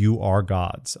to you, you are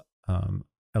gods.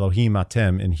 Elohim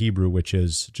atem in Hebrew, which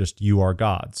is just you are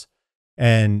gods.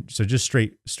 And so just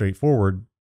straightforward,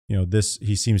 this,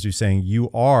 he seems to be saying, you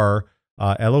are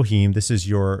Elohim. This is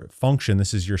your function.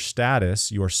 This is your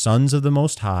status. You are sons of the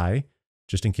Most High,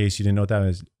 just in case you didn't know what that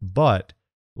is. But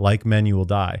like men, you will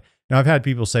die. Now, I've had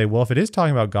people say, well, if it is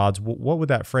talking about gods, what would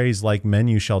that phrase, like men,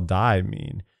 you shall die,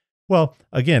 mean? Well,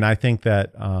 again, I think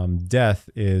that death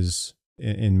is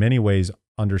in many ways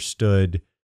understood.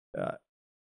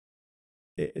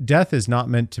 death is not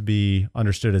meant to be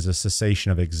understood as a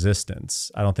cessation of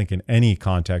existence. I don't think in any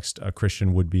context a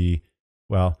Christian would be,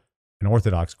 well, an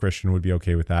Orthodox Christian would be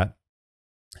okay with that.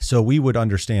 So we would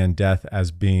understand death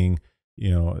as being,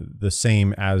 the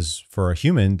same as for a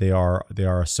human. They are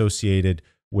associated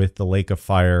with the lake of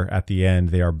fire at the end.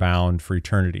 They are bound for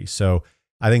eternity. So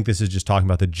I think this is just talking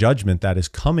about the judgment that is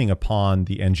coming upon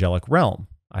the angelic realm.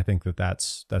 I think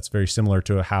that's very similar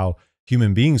to how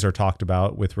human beings are talked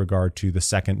about with regard to the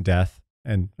second death.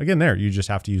 And again, there, you just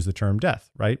have to use the term death,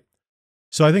 right?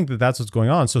 So I think that's what's going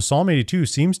on. So Psalm 82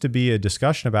 seems to be a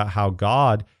discussion about how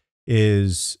God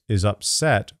is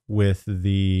upset with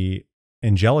the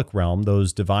angelic realm,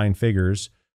 those divine figures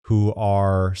who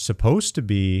are supposed to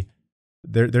be,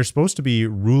 they're supposed to be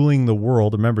ruling the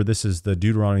world. Remember, this is the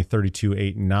Deuteronomy 32,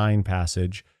 8 and 9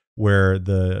 passage where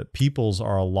the peoples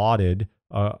are allotted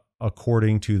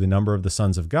according to the number of the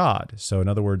sons of God. So in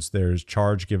other words, there's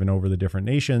charge given over the different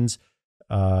nations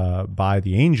by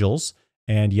the angels,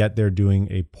 and yet they're doing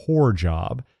a poor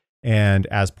job. And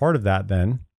as part of that,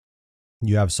 then,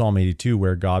 you have Psalm 82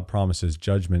 where God promises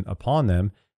judgment upon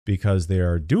them because they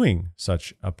are doing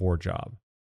such a poor job.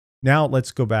 Now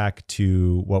let's go back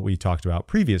to what we talked about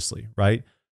previously, right?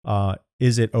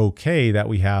 Is it okay that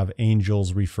we have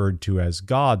angels referred to as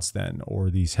gods then, or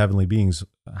these heavenly beings?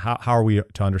 How are we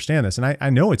to understand this? And I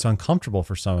know it's uncomfortable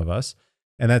for some of us,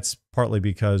 and that's partly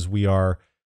because we are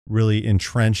really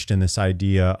entrenched in this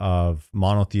idea of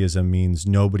monotheism means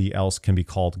nobody else can be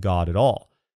called God at all.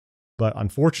 But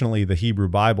unfortunately, the Hebrew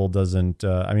Bible doesn't,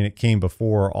 it came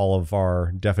before all of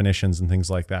our definitions and things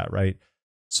like that, right?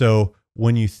 So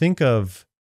when you think of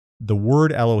the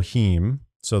word Elohim,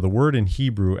 so the word in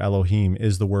Hebrew, Elohim,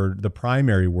 is the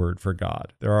primary word for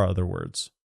God. There are other words,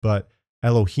 but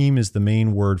Elohim is the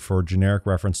main word for generic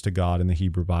reference to God in the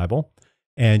Hebrew Bible.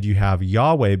 And you have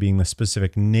Yahweh being the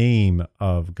specific name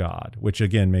of God, which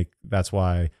again, that's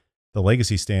why the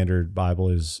Legacy Standard Bible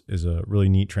is a really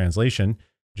neat translation.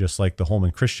 Just like the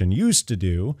Holman Christian used to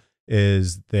do,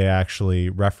 is they actually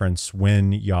reference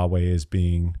when Yahweh is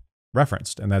being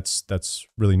referenced. And that's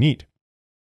really neat.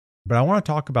 But I want to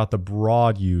talk about the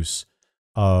broad use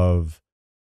of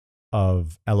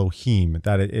Elohim,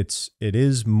 that it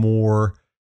is more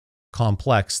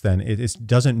complex than it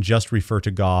doesn't just refer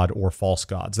to God or false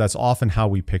gods. That's often how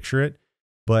we picture it,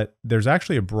 but there's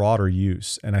actually a broader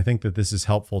use. And I think that this is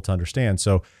helpful to understand.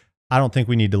 So I don't think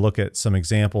we need to look at some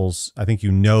examples. I think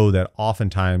that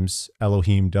oftentimes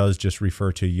Elohim does just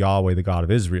refer to Yahweh, the God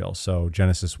of Israel. So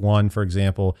Genesis 1, for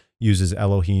example, uses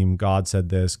Elohim. God said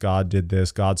this, God did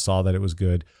this, God saw that it was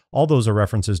good. All those are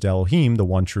references to Elohim, the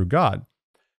one true God.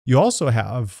 You also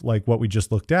have, like what we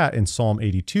just looked at in Psalm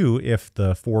 82, if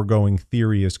the foregoing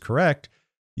theory is correct,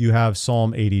 you have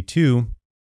Psalm 82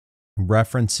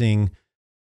 referencing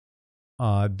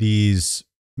these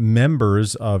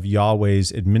members of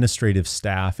Yahweh's administrative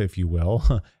staff, if you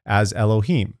will, as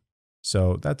Elohim.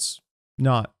 So that's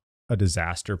not a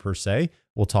disaster per se.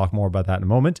 We'll talk more about that in a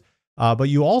moment. But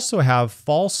you also have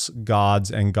false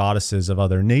gods and goddesses of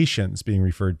other nations being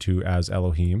referred to as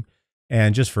Elohim.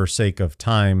 And just for sake of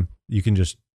time, you can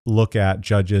just look at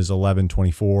Judges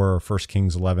 11:24 or 1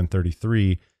 Kings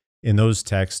 11:33. In those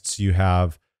texts, you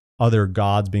have other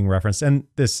gods being referenced. And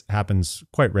this happens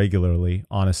quite regularly,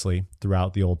 honestly,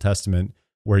 throughout the Old Testament,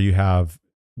 where you have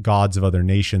gods of other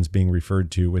nations being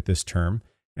referred to with this term.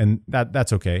 And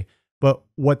that's okay. But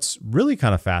what's really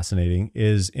kind of fascinating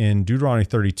is in Deuteronomy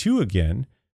 32 again,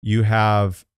 you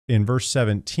have in verse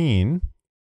 17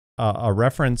 a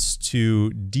reference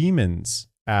to demons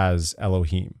as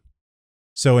Elohim.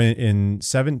 So in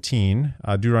 17,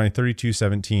 Deuteronomy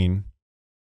 32:17,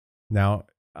 now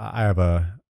I have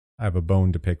a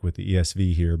bone to pick with the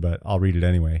ESV here, but I'll read it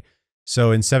anyway.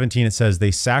 So in 17, it says,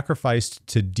 they sacrificed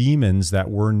to demons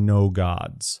that were no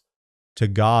gods, to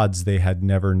gods they had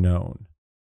never known.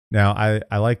 Now,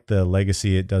 I like the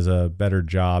Legacy. It does a better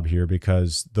job here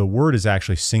because the word is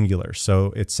actually singular.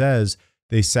 So it says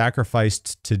they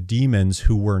sacrificed to demons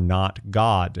who were not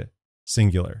God,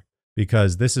 singular,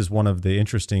 because this is one of the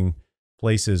interesting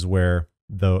places where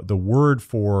the word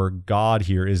for God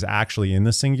here is actually in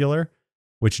the singular,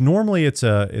 which normally it's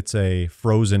a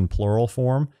frozen plural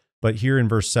form, but here in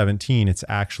verse 17, it's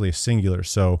actually a singular.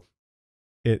 So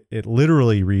it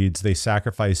literally reads, they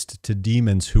sacrificed to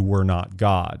demons who were not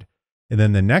God. And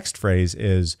then the next phrase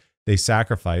is, they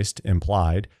sacrificed,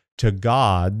 implied, to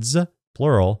gods,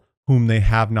 plural, whom they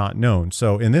have not known.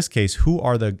 So in this case, who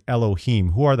are the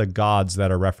Elohim? Who are the gods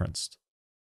that are referenced?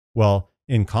 Well,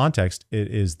 in context, it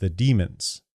is the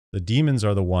demons. The demons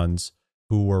are the ones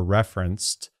who were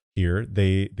referenced here.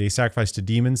 They sacrificed to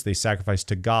demons. They sacrificed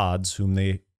to gods whom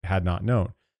they had not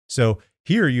known. So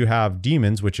here you have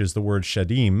demons, which is the word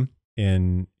shadim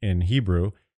in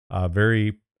Hebrew,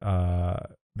 very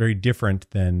different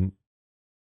than,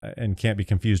 and can't be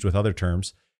confused with other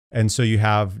terms. And so you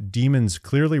have demons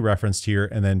clearly referenced here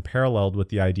and then paralleled with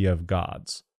the idea of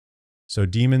gods. So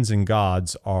demons and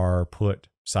gods are put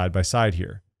side by side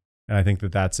here. And I think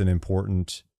that that's an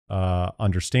important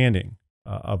understanding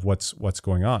of what's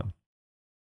going on.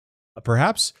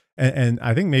 Perhaps, and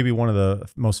I think maybe one of the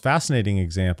most fascinating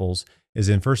examples is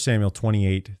in 1 Samuel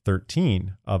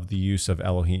 28:13 of the use of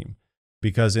Elohim.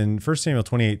 Because in 1 Samuel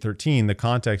 28:13, the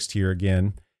context here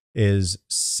again is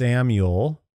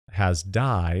Samuel has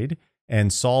died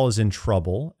and Saul is in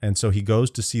trouble. And so he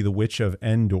goes to see the witch of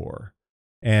Endor.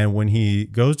 And when he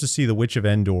goes to see the witch of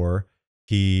Endor,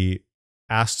 he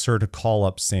asks her to call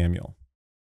up Samuel.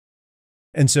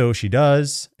 And so she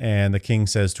does. And the king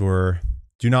says to her,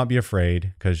 do not be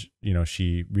afraid, because,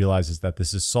 she realizes that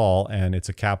this is Saul and it's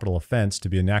a capital offense to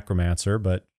be a necromancer,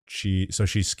 but so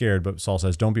she's scared, but Saul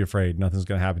says, don't be afraid. Nothing's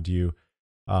going to happen to you.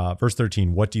 Verse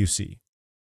 13, what do you see?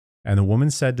 And the woman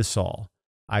said to Saul,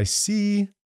 I see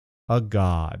a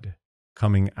god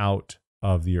coming out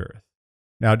of the earth.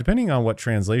 Now, depending on what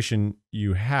translation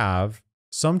you have,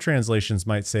 some translations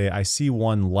might say, I see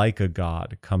one like a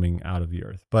god coming out of the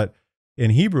earth. But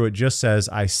in Hebrew, it just says,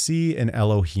 I see an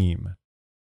Elohim.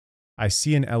 I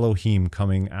see an Elohim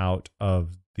coming out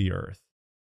of the earth.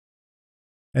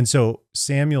 And so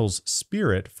Samuel's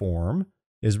spirit form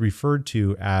is referred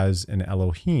to as an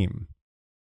Elohim.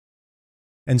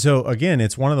 And so again,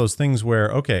 it's one of those things where,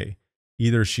 okay,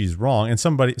 either she's wrong, and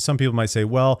some people might say,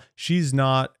 well, she's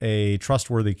not a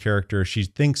trustworthy character. She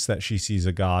thinks that she sees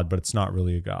a god, but it's not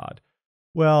really a god.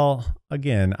 Well,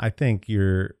 again, I think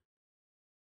we're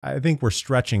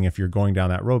stretching if you're going down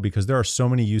that road, because there are so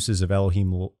many uses of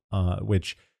Elohim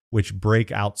which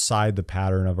break outside the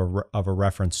pattern of a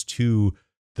reference to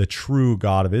the true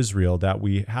God of Israel, that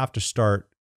we have to start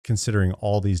considering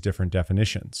all these different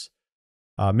definitions.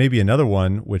 Maybe another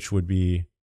one, which would be,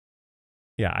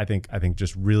 I think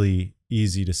just really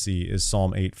easy to see, is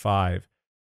Psalm 8:5.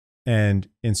 And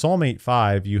in Psalm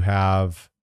 8:5, you have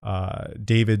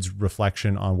David's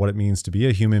reflection on what it means to be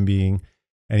a human being.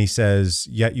 And he says,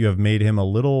 yet you have made him a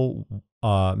little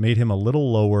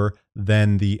lower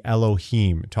than the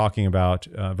Elohim. Talking about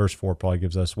verse 4 probably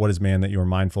gives us, what is man that you are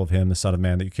mindful of him, the son of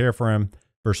man that you care for him.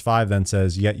 Verse 5 then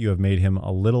says, yet you have made him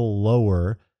a little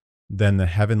lower than the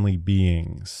heavenly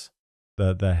beings,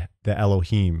 the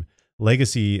Elohim.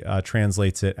 Legacy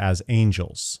translates it as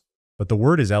angels, but the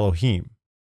word is Elohim.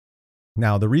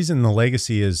 Now, the reason the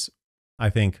Legacy is, I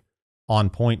think, on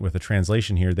point with the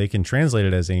translation here, they can translate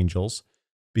it as angels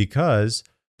because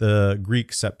the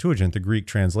Greek Septuagint, the Greek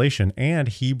translation, and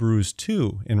Hebrews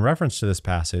 2, in reference to this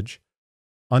passage,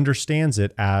 understands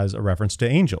it as a reference to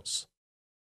angels.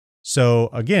 So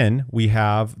again, we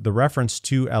have the reference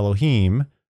to Elohim,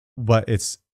 but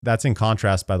that's in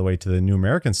contrast, by the way, to the New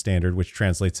American Standard, which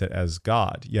translates it as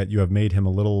God. Yet you have made him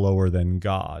a little lower than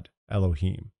God,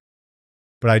 Elohim.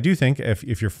 But I do think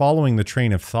if you're following the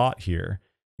train of thought here,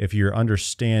 if you're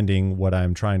understanding what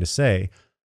I'm trying to say,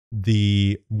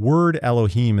 the word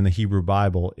Elohim in the Hebrew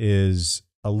Bible is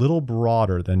a little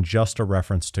broader than just a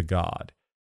reference to God.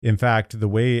 In fact, the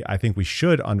way I think we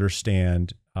should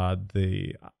understand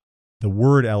the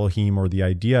word Elohim, or the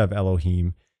idea of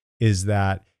Elohim, is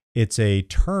that it's a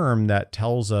term that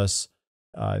tells us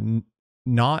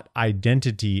not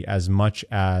identity as much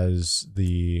as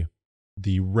the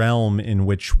realm in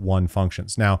which one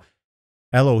functions. Now,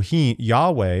 Elohim,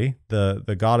 Yahweh,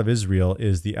 the God of Israel,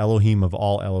 is the Elohim of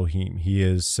all Elohim. He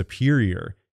is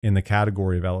superior in the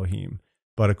category of Elohim.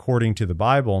 But according to the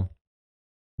Bible,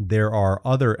 there are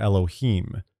other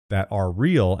Elohim that are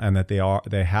real and that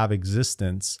they have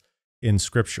existence in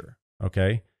Scripture.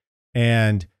 Okay,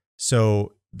 and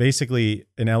so basically,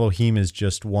 an Elohim is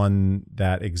just one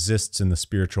that exists in the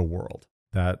spiritual world.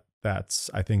 That's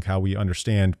I think how we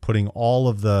understand putting all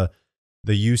of the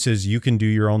uses. You can do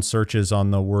your own searches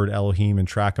on the word Elohim and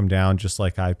track them down, just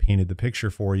like I painted the picture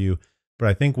for you. But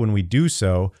I think when we do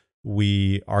so,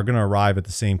 we are going to arrive at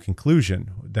the same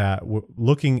conclusion, that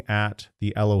looking at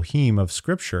the Elohim of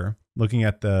Scripture, looking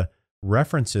at the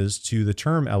references to the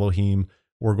term Elohim,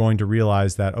 we're going to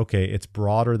realize that, okay, it's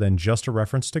broader than just a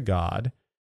reference to God.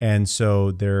 And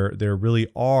so there really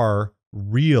are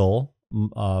real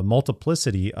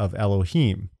multiplicity of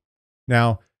Elohim.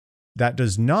 Now, that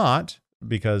does not,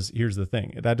 because here's the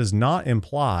thing, that does not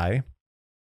imply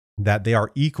that they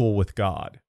are equal with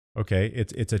God. Okay,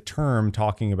 it's a term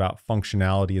talking about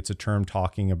functionality. It's a term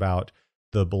talking about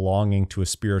the belonging to a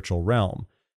spiritual realm.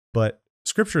 But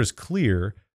Scripture is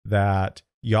clear that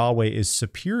Yahweh is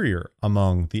superior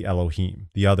among the Elohim,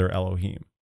 the other Elohim.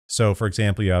 So, for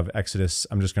example, you have Exodus.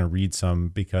 I'm just going to read some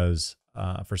because,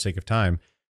 for sake of time,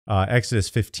 Exodus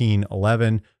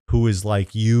 15:11. Who is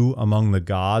like you among the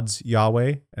gods,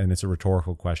 Yahweh? And it's a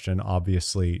rhetorical question.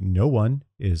 Obviously, no one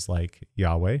is like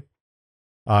Yahweh.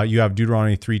 You have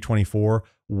Deuteronomy 3:24.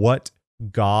 What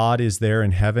God is there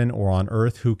in heaven or on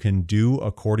earth who can do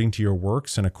according to your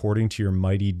works and according to your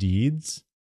mighty deeds?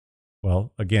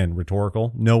 Well, again,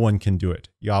 rhetorical. No one can do it.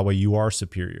 Yahweh, you are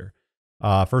superior.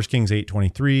 1 Kings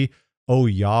 8:23. O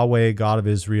Yahweh, God of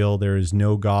Israel, there is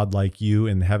no God like you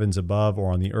in the heavens above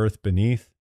or on the earth beneath.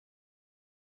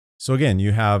 So again,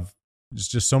 you have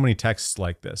just so many texts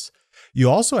like this.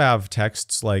 You also have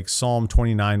texts like Psalm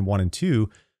 29:1 and 2,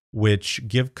 which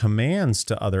give commands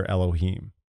to other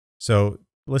Elohim. So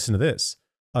listen to this.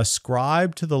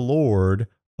 Ascribe to the Lord,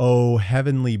 O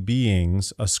heavenly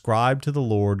beings, ascribe to the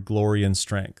Lord glory and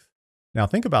strength. Now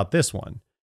think about this one.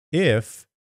 If,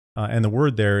 and the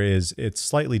word there it's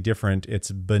slightly different.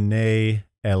 It's B'nai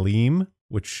Elim,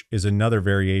 which is another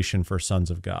variation for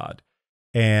sons of God.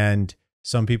 And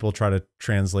some people try to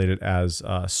translate it as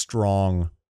strong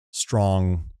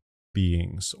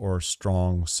beings or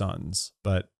strong sons.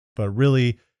 But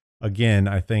really, again,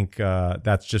 I think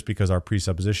that's just because our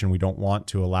presupposition, we don't want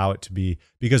to allow it to be,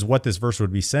 because what this verse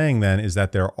would be saying then is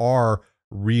that there are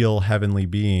real heavenly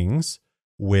beings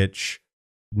which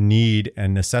need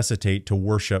and necessitate to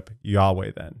worship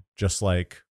Yahweh then, just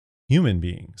like human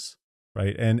beings,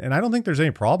 right? And I don't think there's any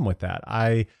problem with that.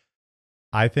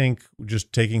 I think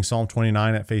just taking Psalm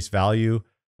 29 at face value,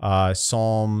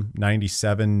 Psalm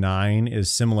 97:9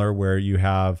 is similar, where you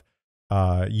have,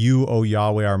 you, O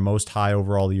Yahweh, are most high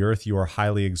over all the earth. You are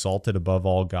highly exalted above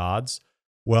all gods.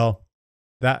 Well,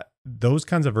 those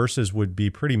kinds of verses would be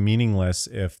pretty meaningless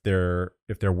if there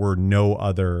were no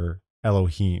other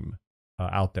Elohim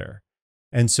out there.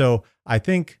 And so I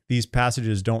think these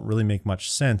passages don't really make much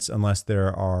sense unless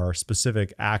there are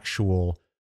specific actual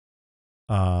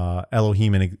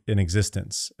Elohim in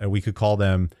existence. We could call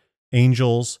them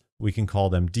angels. We can call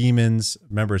them demons.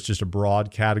 Remember, it's just a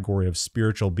broad category of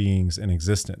spiritual beings in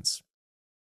existence.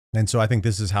 And so I think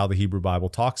this is how the Hebrew Bible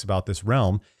talks about this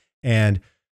realm. And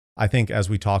I think, as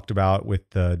we talked about with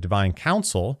the divine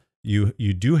council, you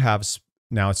do have,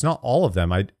 now it's not all of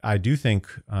them. I do think,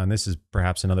 and this is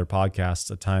perhaps another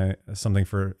podcast, something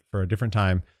for a different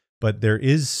time, but there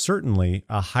is certainly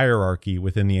a hierarchy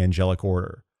within the angelic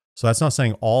order. So that's not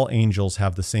saying all angels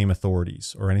have the same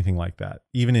authorities or anything like that.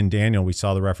 Even in Daniel, we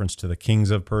saw the reference to the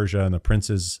kings of Persia and the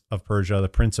princes of Persia, the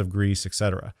prince of Greece,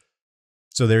 etc.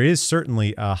 So there is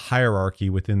certainly a hierarchy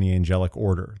within the angelic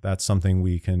order. That's something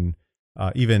we can,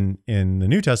 even in the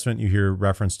New Testament, you hear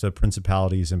reference to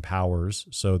principalities and powers.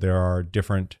 So there are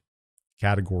different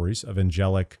categories of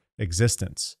angelic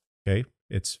existence. Okay,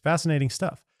 it's fascinating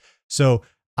stuff. So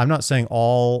I'm not saying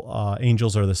all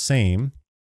angels are the same.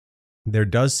 There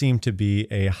does seem to be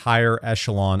a higher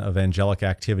echelon of angelic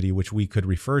activity, which we could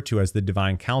refer to as the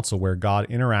divine council, where God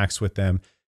interacts with them,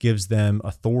 gives them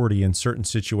authority in certain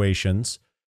situations.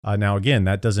 Now, again,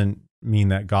 that doesn't mean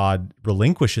that God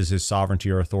relinquishes his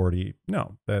sovereignty or authority.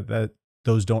 No, that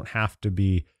those don't have to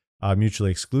be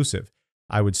mutually exclusive.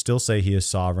 I would still say he is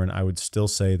sovereign. I would still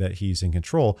say that he's in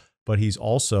control, but he's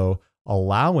also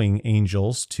allowing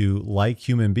angels to, like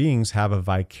human beings, have a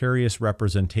vicarious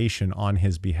representation on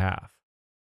his behalf.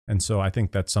 And so I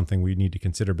think that's something we need to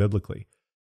consider biblically.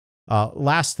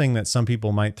 Last thing that some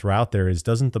people might throw out there is,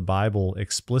 doesn't the Bible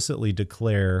explicitly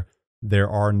declare there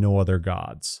are no other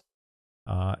gods?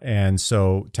 And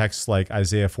so texts like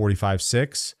Isaiah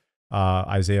 45:6,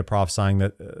 Isaiah prophesying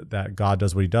that God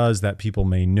does what he does, that people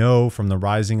may know from the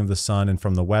rising of the sun and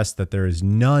from the west that there is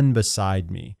none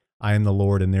beside me. I am the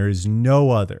Lord, and there is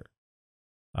no other.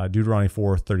 Deuteronomy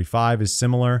 4:35 is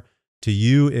similar. To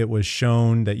you it was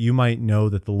shown that you might know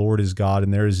that the Lord is God,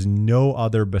 and there is no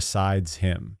other besides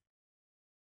him.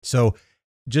 So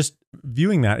just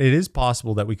viewing that, it is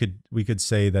possible that we could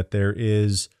say that there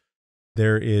is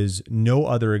no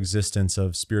other existence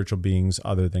of spiritual beings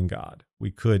other than God.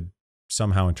 We could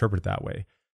somehow interpret it that way.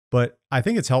 But I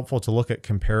think it's helpful to look at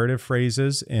comparative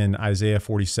phrases in Isaiah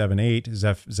 47:8,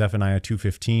 Zephaniah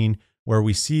 2:15, where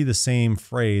we see the same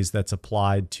phrase that's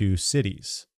applied to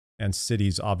cities. And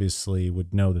cities obviously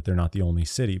would know that they're not the only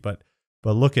city. But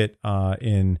look at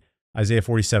in Isaiah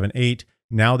 47:8,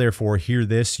 now therefore hear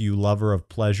this, you lover of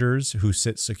pleasures, who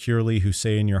sit securely, who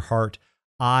say in your heart,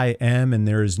 I am, and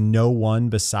there is no one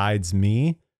besides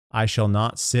me. I shall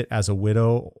not sit as a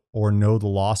widow or know the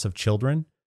loss of children.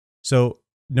 So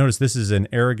notice this is an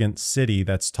arrogant city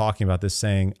that's talking about this,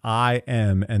 saying, I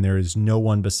am, and there is no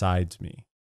one besides me.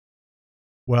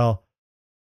 Well,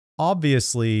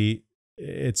 obviously,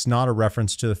 it's not a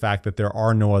reference to the fact that there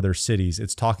are no other cities.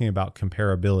 It's talking about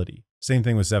comparability. Same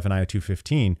thing with Zephaniah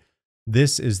 2:15.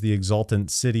 This is the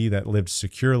exultant city that lived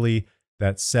securely,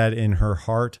 that said in her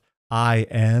heart, I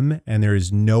am, and there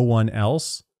is no one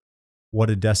else. What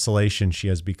a desolation she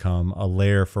has become, a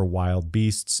lair for wild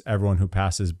beasts. Everyone who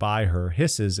passes by her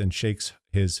hisses and shakes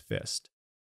his fist.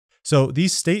 So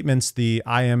these statements, the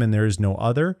I am and there is no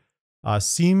other,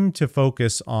 seem to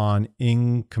focus on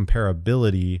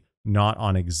incomparability, not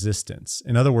on existence.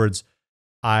 In other words,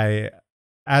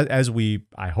 as we,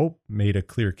 I hope, made a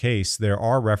clear case, there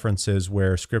are references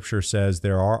where Scripture says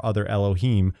there are other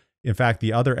Elohim. In fact,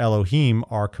 the other Elohim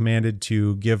are commanded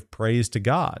to give praise to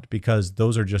God because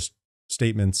those are just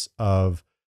statements of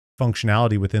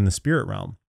functionality within the spirit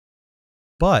realm.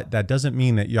 But that doesn't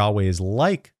mean that Yahweh is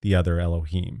like the other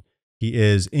Elohim. He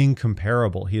is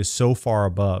incomparable. He is so far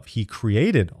above. He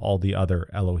created all the other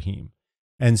Elohim.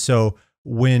 And so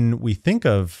when we think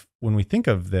of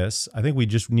this, I think we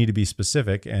just need to be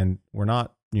specific, and we're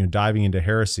not, diving into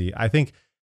heresy. I think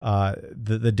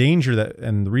the danger that,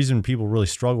 and the reason people really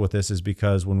struggle with this is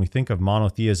because when we think of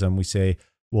monotheism, we say,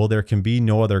 well, there can be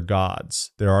no other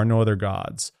gods. There are no other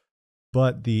gods.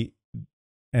 But the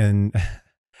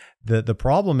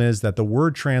problem is that the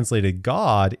word translated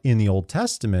God in the Old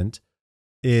Testament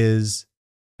is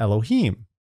Elohim.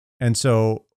 And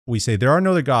so we say there are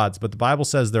no other gods, but the Bible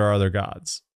says there are other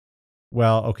gods.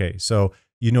 Well, okay, so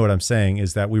you know what I'm saying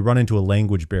is that we run into a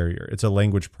language barrier. It's a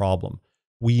language problem.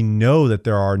 We know that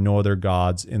there are no other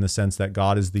gods in the sense that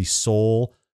God is the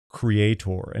sole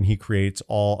creator and he creates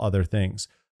all other things.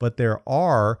 But there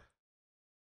are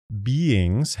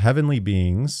beings, heavenly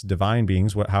beings, divine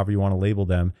beings, however you want to label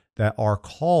them, that are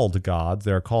called gods.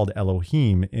 They're called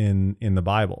Elohim in the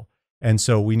Bible. And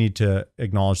so we need to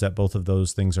acknowledge that both of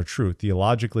those things are true.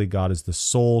 Theologically, God is the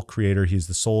sole creator. He's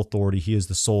the sole authority. He is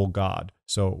the sole God.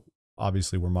 So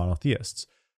obviously we're monotheists.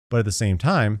 But at the same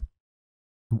time,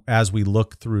 as we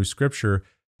look through Scripture,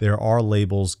 there are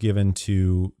labels given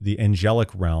to the angelic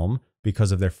realm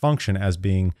because of their function as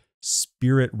being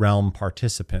spirit realm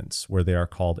participants, where they are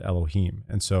called Elohim.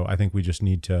 And so I think we just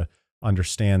need to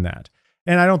understand that.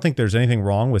 And I don't think there's anything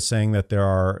wrong with saying that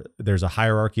there's a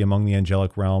hierarchy among the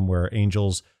angelic realm where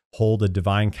angels hold a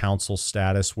divine council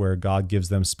status where God gives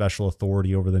them special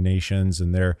authority over the nations,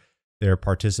 and they're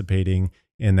participating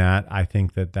in that. I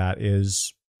think that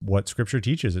is what Scripture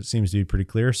teaches. It seems to be pretty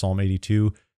clear. Psalm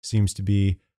 82 seems to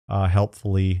be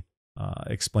helpfully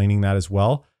explaining that as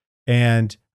well.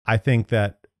 And I think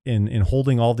that in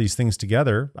holding all these things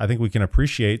together, I think we can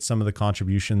appreciate some of the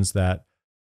contributions that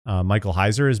Michael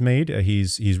Heiser has made.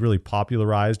 He's really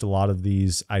popularized a lot of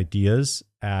these ideas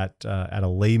at a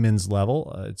layman's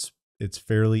level. It's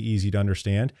fairly easy to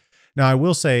understand. Now, I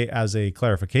will say, as a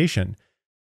clarification,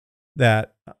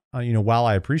 that while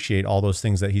I appreciate all those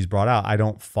things that he's brought out, I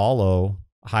don't follow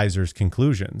Heiser's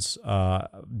conclusions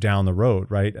down the road,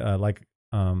 right?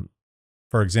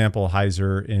 For example,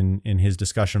 Heiser in his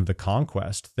discussion of the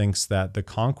conquest thinks that the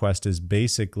conquest is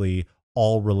basically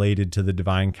all related to the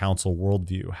divine council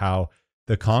worldview. How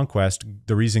the conquest,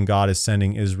 the reason God is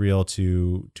sending Israel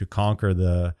to conquer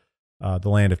the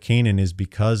land of Canaan is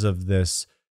because of this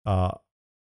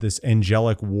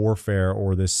angelic warfare,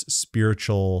 or this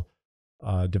spiritual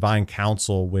divine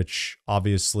council, which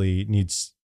obviously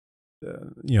needs,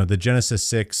 the Genesis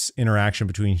 6 interaction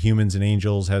between humans and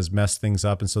angels has messed things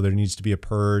up, and so there needs to be a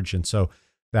purge, and so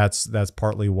that's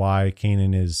partly why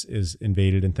Canaan is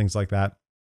invaded and things like that.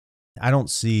 I don't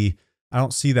see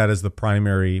that as the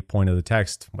primary point of the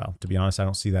text. Well, to be honest, I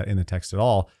don't see that in the text at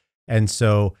all. And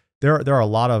so there are a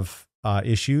lot of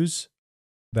issues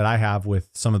that I have with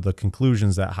some of the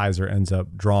conclusions that Heiser ends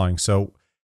up drawing. So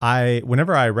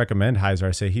whenever I recommend Heiser,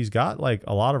 I say he's got like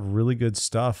a lot of really good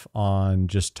stuff on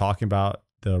just talking about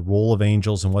the role of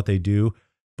angels and what they do.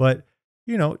 But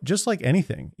just like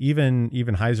anything, even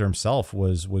Heiser himself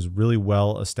was really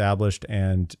well established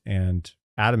and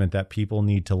adamant that people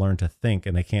need to learn to think,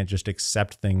 and they can't just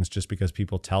accept things just because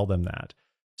people tell them that.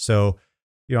 So,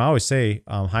 I always say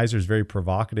Heiser is very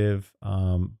provocative,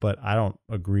 but I don't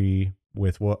agree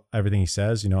with everything he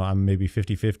says. I'm maybe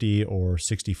 50-50 or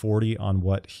 60-40 on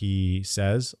what he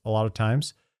says a lot of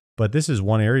times. But this is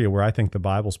one area where I think the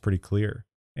Bible's pretty clear.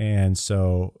 And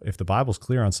so if the Bible's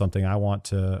clear on something, I want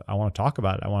to talk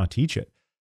about it. I want to teach it.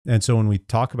 And so when we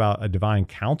talk about a divine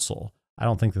counsel, I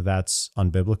don't think that that's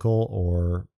unbiblical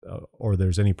or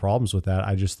there's any problems with that.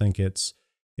 I just think it's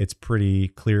pretty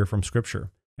clear from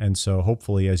Scripture. And so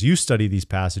hopefully, as you study these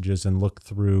passages and look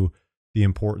through the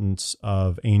importance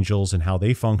of angels and how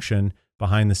they function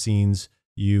behind the scenes,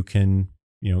 you can,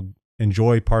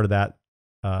 enjoy that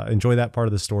part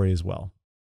of the story as well.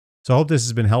 So I hope this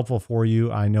has been helpful for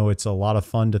you. I know it's a lot of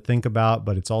fun to think about,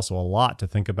 but it's also a lot to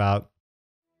think about.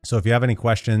 So if you have any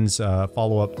questions,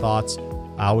 follow-up thoughts,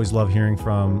 I always love hearing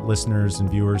from listeners and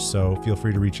viewers. So feel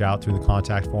free to reach out through the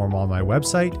contact form on my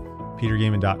website,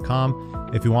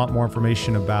 petergaiman.com. If you want more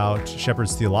information about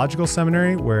Shepherd's Theological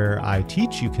Seminary, where I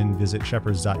teach, you can visit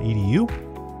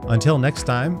shepherds.edu. Until next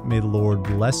time, may the Lord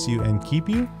bless you and keep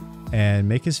you and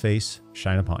make his face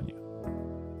shine upon you.